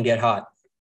Kim Ng get hot.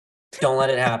 Don't let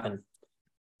it happen.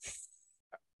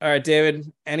 All right,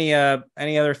 David, any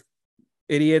other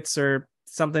idiots or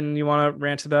something you want to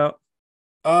rant about?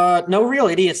 No real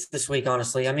idiots this week,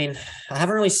 honestly. I mean, I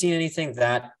haven't really seen anything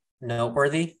that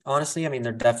noteworthy, honestly. I mean,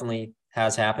 there definitely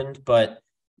has happened, but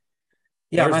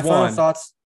yeah, my final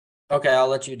thoughts. Okay, I'll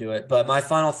let you do it. But my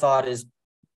final thought is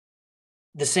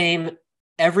the same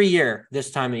every year,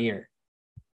 this time of year.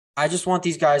 I just want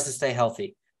these guys to stay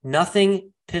healthy.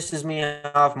 Nothing pisses me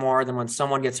off more than when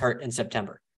someone gets hurt in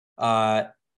September.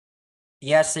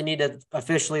 Yes, they need to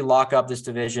officially lock up this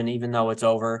division, even though it's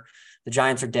over. The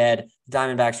Giants are dead. The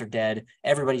Diamondbacks are dead.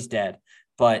 Everybody's dead.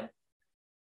 But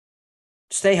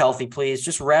stay healthy, please.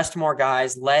 Just rest more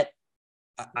guys.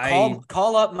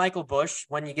 Call up Michael Busch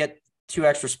when you get 2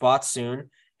 extra spots soon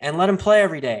and let him play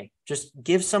every day. Just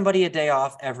give somebody a day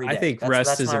off every day. I think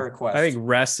that's my request. I think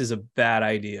rest is a bad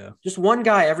idea. Just one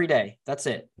guy every day. That's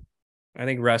it. I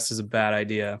think rest is a bad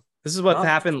idea. This is what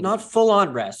happened. Not full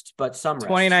on rest, but some rest.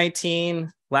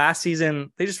 2019, last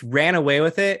season, they just ran away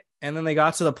with it. And then they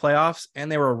got to the playoffs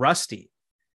and they were rusty.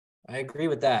 I agree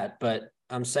with that, but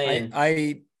I'm saying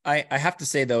I have to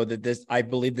say though that I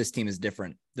believe this team is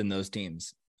different than those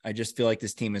teams. I just feel like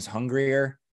this team is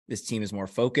hungrier. This team is more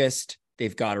focused.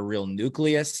 They've got a real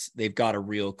nucleus. They've got a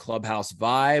real clubhouse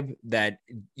vibe that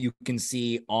you can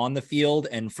see on the field,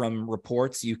 and from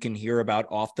reports you can hear about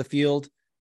off the field.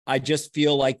 I just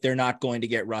feel like they're not going to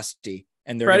get rusty,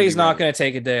 and Freddie's not going to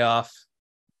take a day off.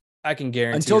 I can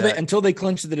guarantee until they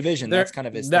clinch the division. That's kind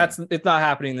of his thing. It's not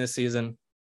happening this season.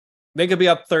 They could be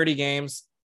up 30 games.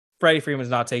 Freddie Freeman's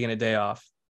not taking a day off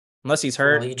unless he's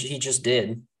hurt. Well, he just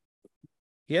did.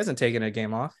 He hasn't taken a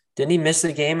game off. Didn't he miss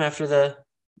the game after the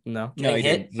no he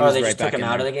hit? He was they right just took back him in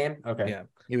out there. of the game? Okay. Yeah.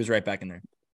 He was right back in there.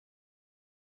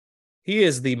 He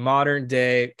is the modern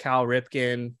day Cal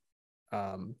Ripken,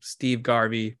 Steve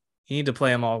Garvey. You need to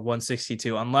play him all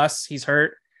 162 unless he's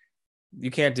hurt. You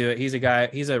can't do it.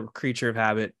 He's a creature of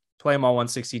habit. Play him all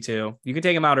 162. You can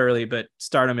take him out early, but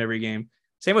start him every game.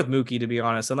 Same with Mookie, to be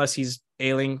honest. Unless he's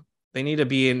ailing, they need to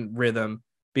be in rhythm,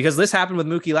 because this happened with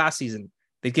Mookie last season.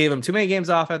 They gave him too many games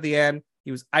off at the end.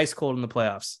 He was ice cold in the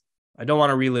playoffs. I don't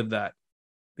want to relive that.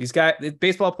 These guys,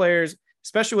 baseball players,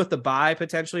 especially with the bye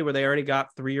potentially where they already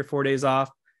got 3 or 4 days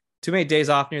off, too many days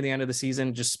off near the end of the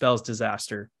season just spells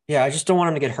disaster. Yeah, I just don't want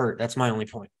him to get hurt. That's my only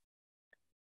point.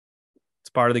 It's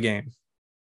part of the game.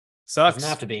 Sucks. Doesn't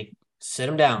have to be. Sit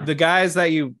him down. The guys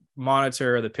that you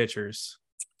monitor are the pitchers.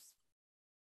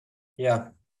 Yeah.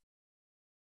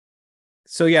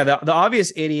 So yeah, the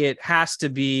obvious idiot has to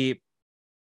be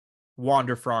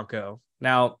Wander Franco.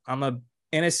 Now, I'm a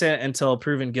innocent until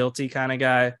proven guilty kind of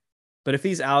guy, but if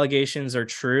these allegations are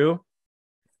true,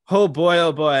 oh boy.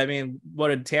 I mean, what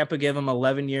did Tampa give him?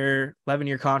 11-year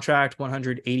contract,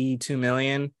 $182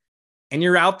 million, and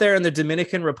you're out there in the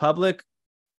Dominican Republic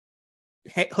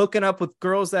hooking up with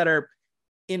girls that are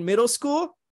in middle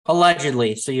school?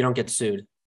 Allegedly, so you don't get sued.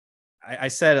 I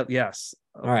said it, yes.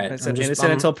 All right. I said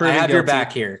innocent until proven guilty. I have guilty.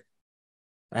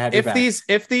 your back here.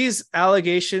 If these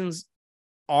allegations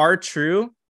are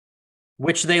true,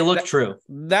 which they look true,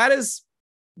 that is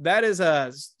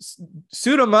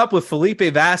suit him up with Felipe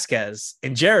Vasquez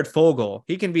and Jared Fogle.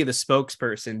 He can be the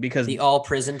spokesperson, because the all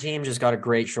prison team just got a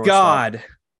great shortstop. God,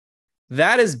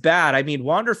 that is bad. I mean,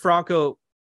 Wander Franco,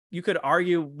 you could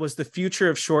argue, was the future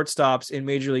of shortstops in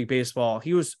Major League Baseball.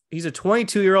 He's a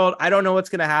 22-year-old. I don't know what's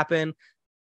going to happen.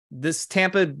 This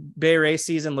Tampa Bay Rays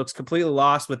season looks completely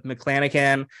lost with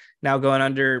McClanahan now going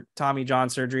under Tommy John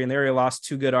surgery, and they already lost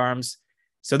 2 good arms.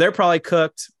 So they're probably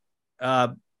cooked.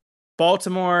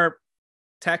 Baltimore,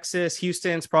 Texas,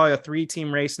 Houston's probably a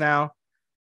 3-team race now.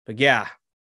 But yeah,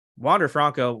 Wander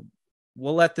Franco,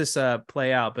 we'll let this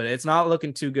play out, but it's not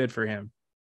looking too good for him.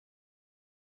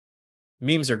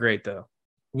 Memes are great, though.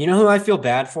 You know who I feel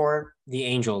bad for? The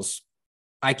Angels.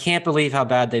 I can't believe how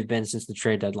bad they've been since the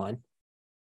trade deadline.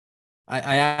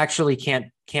 I actually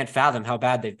can't fathom how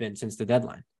bad they've been since the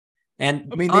deadline. And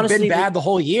I mean, honestly, they've been bad the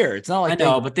whole year. It's not like I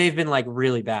know, but they've been like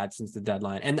really bad since the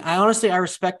deadline. And I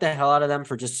respect the hell out of them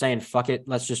for just saying, fuck it.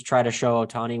 Let's just try to show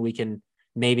Ohtani we can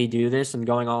maybe do this, and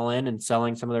going all in and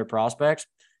selling some of their prospects.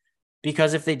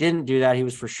 Because if they didn't do that, he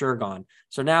was for sure gone.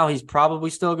 So now he's probably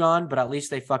still gone, but at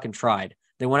least they fucking tried.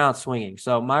 They went out swinging.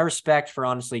 So my respect for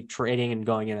honestly trading and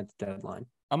going in at the deadline.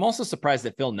 I'm also surprised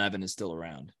that Phil Nevin is still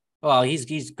around. Well,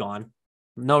 he's gone.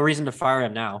 No reason to fire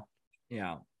him now.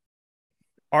 Yeah.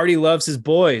 Artie loves his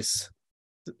boys.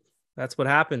 That's what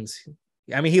happens.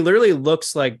 I mean, he literally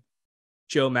looks like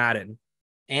Joe Madden.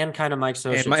 And kind of Mike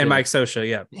Scioscia. And Mike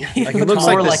Scioscia, yeah. He looks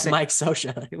more like Mike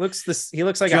Scioscia. He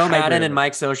looks like Joe a Madden and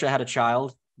Mike Scioscia had a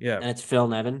child. Yeah. And it's Phil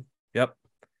Nevin. Yep.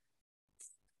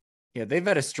 Yeah, they've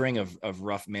had a string of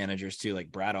rough managers too.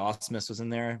 Like Brad Ausmus was in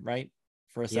there, right?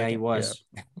 For a second. Yeah, he was.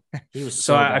 Yeah. He was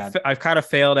so bad. I've kind of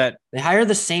failed at. They hire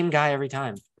the same guy every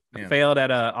time. Yeah. Failed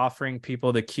at offering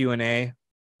people the Q&A.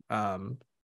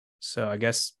 So I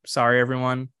guess sorry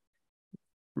everyone.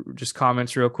 Just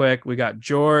comments real quick. We got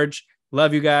George.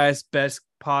 Love you guys. Best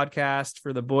podcast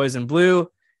for the boys in blue.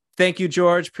 Thank you,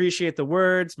 George. Appreciate the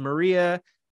words. Maria,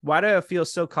 why do I feel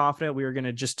so confident we were going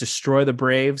to just destroy the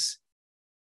Braves?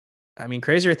 I mean,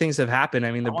 crazier things have happened.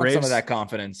 I mean, the Braves, some of that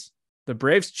confidence. The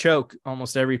Braves choke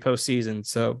almost every postseason.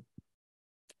 So,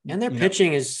 and their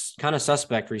pitching is kind of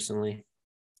suspect recently.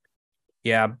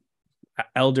 Yeah,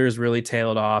 Elders really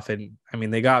tailed off, and I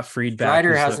mean they got Fried back.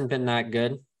 Strider hasn't been that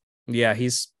good. Yeah,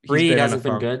 Fried hasn't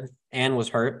been good and was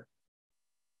hurt.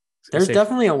 There's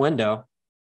definitely a window.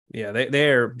 Yeah,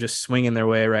 they're just swinging their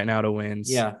way right now to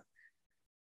wins. Yeah.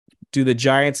 Do the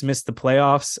Giants miss the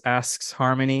playoffs? Asks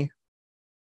Harmony.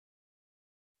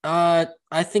 I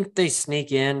think they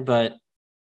sneak in, but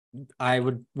I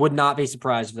would not be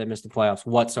surprised if they miss the playoffs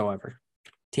whatsoever.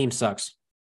 Team sucks.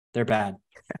 They're bad.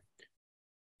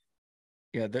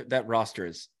 Yeah, that roster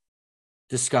is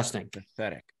disgusting.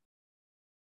 Pathetic.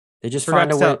 They just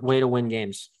find a way to win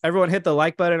games. Everyone hit the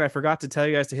like button. I forgot to tell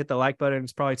you guys to hit the like button.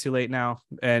 It's probably too late now.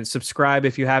 And subscribe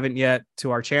if you haven't yet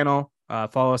to our channel.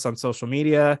 Follow us on social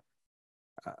media.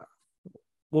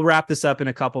 We'll wrap this up in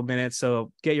a couple minutes.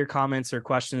 So get your comments or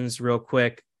questions real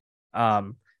quick.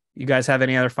 You guys have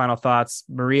any other final thoughts?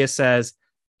 Maria says,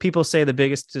 people say the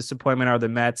biggest disappointment are the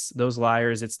Mets. Those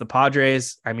liars. It's the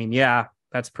Padres. I mean, yeah,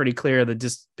 that's pretty clear.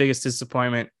 The biggest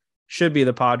disappointment should be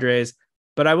the Padres.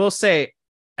 But I will say,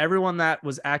 everyone that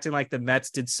was acting like the Mets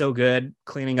did so good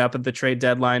cleaning up at the trade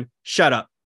deadline, shut up.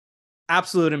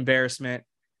 Absolute embarrassment.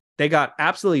 They got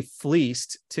absolutely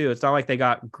fleeced too. It's not like they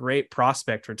got great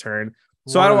prospect return.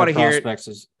 So I don't want to hear it.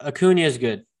 Acuna is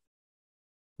good.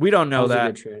 We don't know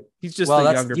that. He's just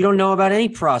a younger. You don't know about any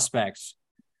prospects.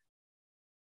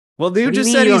 Well, dude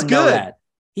just said he's good.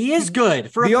 He is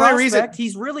good. For a prospect,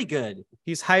 he's really good.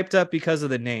 He's hyped up because of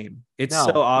the name. It's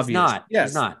so obvious. He's not. Yes.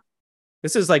 He's not.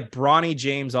 This is like Bronny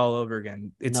James all over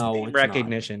again. It's name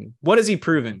recognition. Not. What has he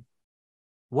proven?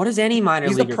 What is any minor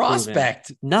leaguer? He's a prospect.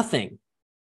 Proven? Nothing.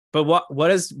 But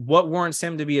what warrants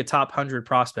him to be a top 100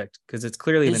 prospect? Because it's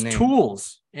clearly his the name.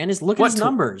 Tools and look at his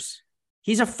numbers.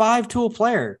 He's a 5-tool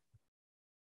player.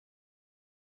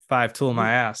 5-tool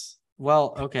my ass.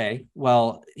 Well, okay.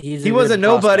 Well, he was a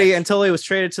nobody until he was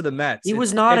traded to the Mets. He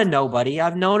was not a nobody.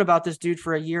 I've known about this dude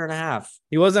for a year and a half.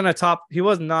 He was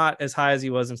not as high as he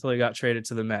was until he got traded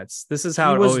to the Mets. This is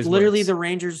how he was literally works. The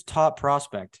Rangers' top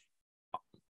prospect.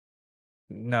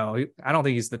 No, I don't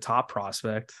think he's the top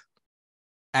prospect.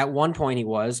 At one point he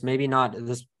was, maybe not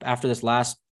after this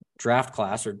last draft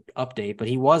class or update, but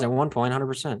he was at one point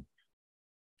 100%.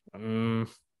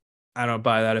 I don't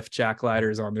buy that if Jack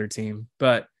Leiter's on their team,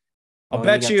 but I'll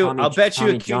bet you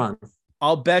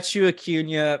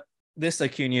Acuna, this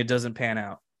Acuna doesn't pan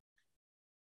out.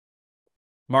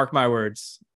 Mark my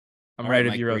words. I'm ready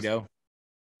to be roasted.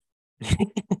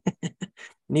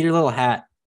 Need your little hat.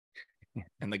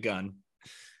 And the gun.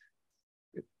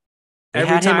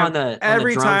 Every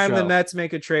time the Mets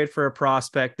make a trade for a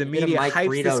prospect, the media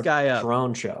hypes this guy up.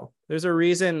 Drone show. There's a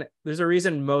reason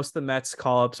most of the Mets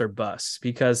call-ups are busts,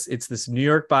 because it's this New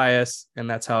York bias, and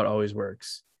that's how it always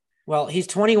works. Well, he's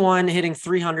 21, hitting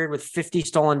 300 with 50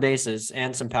 stolen bases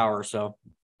and some power, so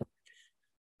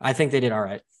I think they did all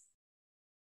right.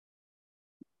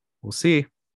 We'll see.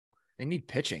 They need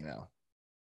pitching, though.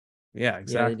 Yeah,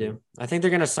 exactly. Yeah, they do. I think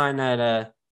they're going to sign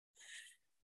that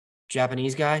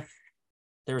Japanese guy.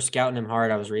 They were scouting him hard,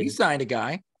 I was reading. He signed a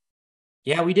guy.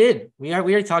 Yeah, we did. We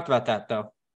already talked about that,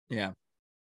 though. Yeah.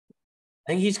 I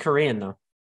think he's Korean, though.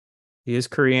 He is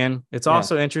Korean. It's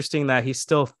also interesting that he's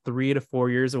still 3 to 4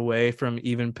 years away from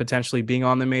even potentially being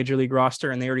on the major league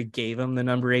roster, and they already gave him the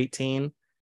number 18.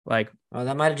 Like,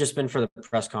 that might have just been for the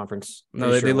press conference.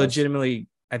 No, they legitimately.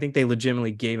 I think they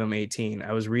legitimately gave him 18.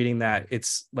 I was reading that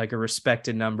it's like a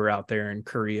respected number out there in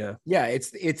Korea. Yeah,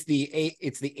 it's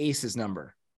the ace's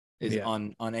number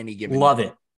on any given. Love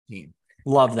it. Team.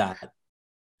 Love that.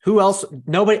 Who else?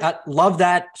 Nobody. Love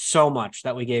that so much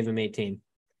that we gave him 18.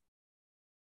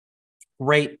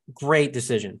 Great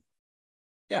decision.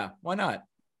 Yeah, why not?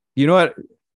 You know what?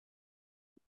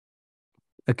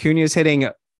 Acuna is hitting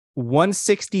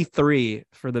 163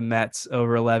 for the Mets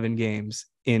over 11 games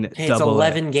in it's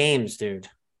 11 games, dude.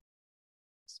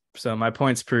 So my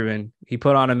point's proven. He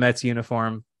put on a Mets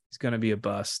uniform. He's going to be a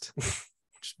bust.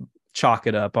 Just chalk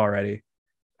it up already.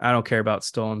 I don't care about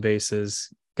stolen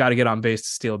bases. Got to get on base to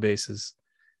steal bases.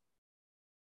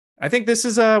 I think this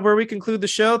is where we conclude the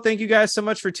show. Thank you guys so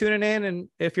much for tuning in. And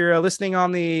if you're listening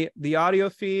on the audio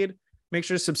feed, make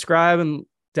sure to subscribe and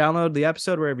download the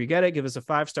episode wherever you get it. Give us a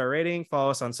 5-star rating. Follow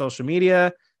us on social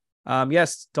media.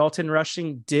 Yes, Dalton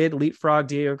Rushing did leapfrog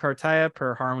Diego Cartaya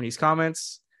per Harmony's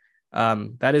comments.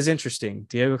 That is interesting.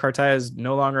 Diego Cartaya is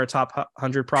no longer a top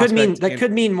 100 prospect.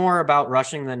 Could mean more about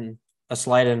Rushing than a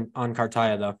slight on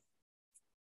Cartaya, though.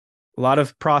 A lot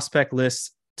of prospect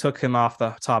lists took him off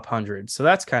the top 100. So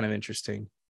that's kind of interesting.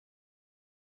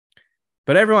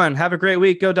 But everyone, have a great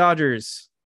week. Go Dodgers.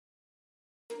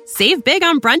 Save big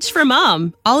on brunch for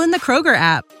mom, all in the Kroger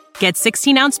app. Get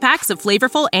 16-ounce packs of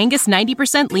flavorful Angus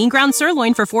 90% lean ground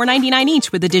sirloin for $4.99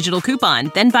 each with a digital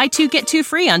coupon. Then buy 2, get 2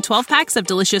 free on 12 packs of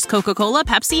delicious Coca-Cola,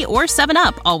 Pepsi, or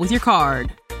 7-Up, all with your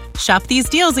card. Shop these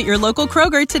deals at your local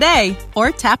Kroger today,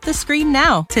 or tap the screen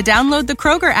now to download the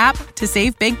Kroger app to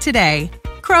save big today.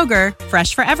 Kroger,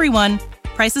 fresh for everyone.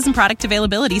 Prices and product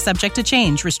availability subject to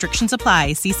change. Restrictions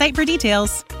apply. See site for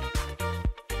details.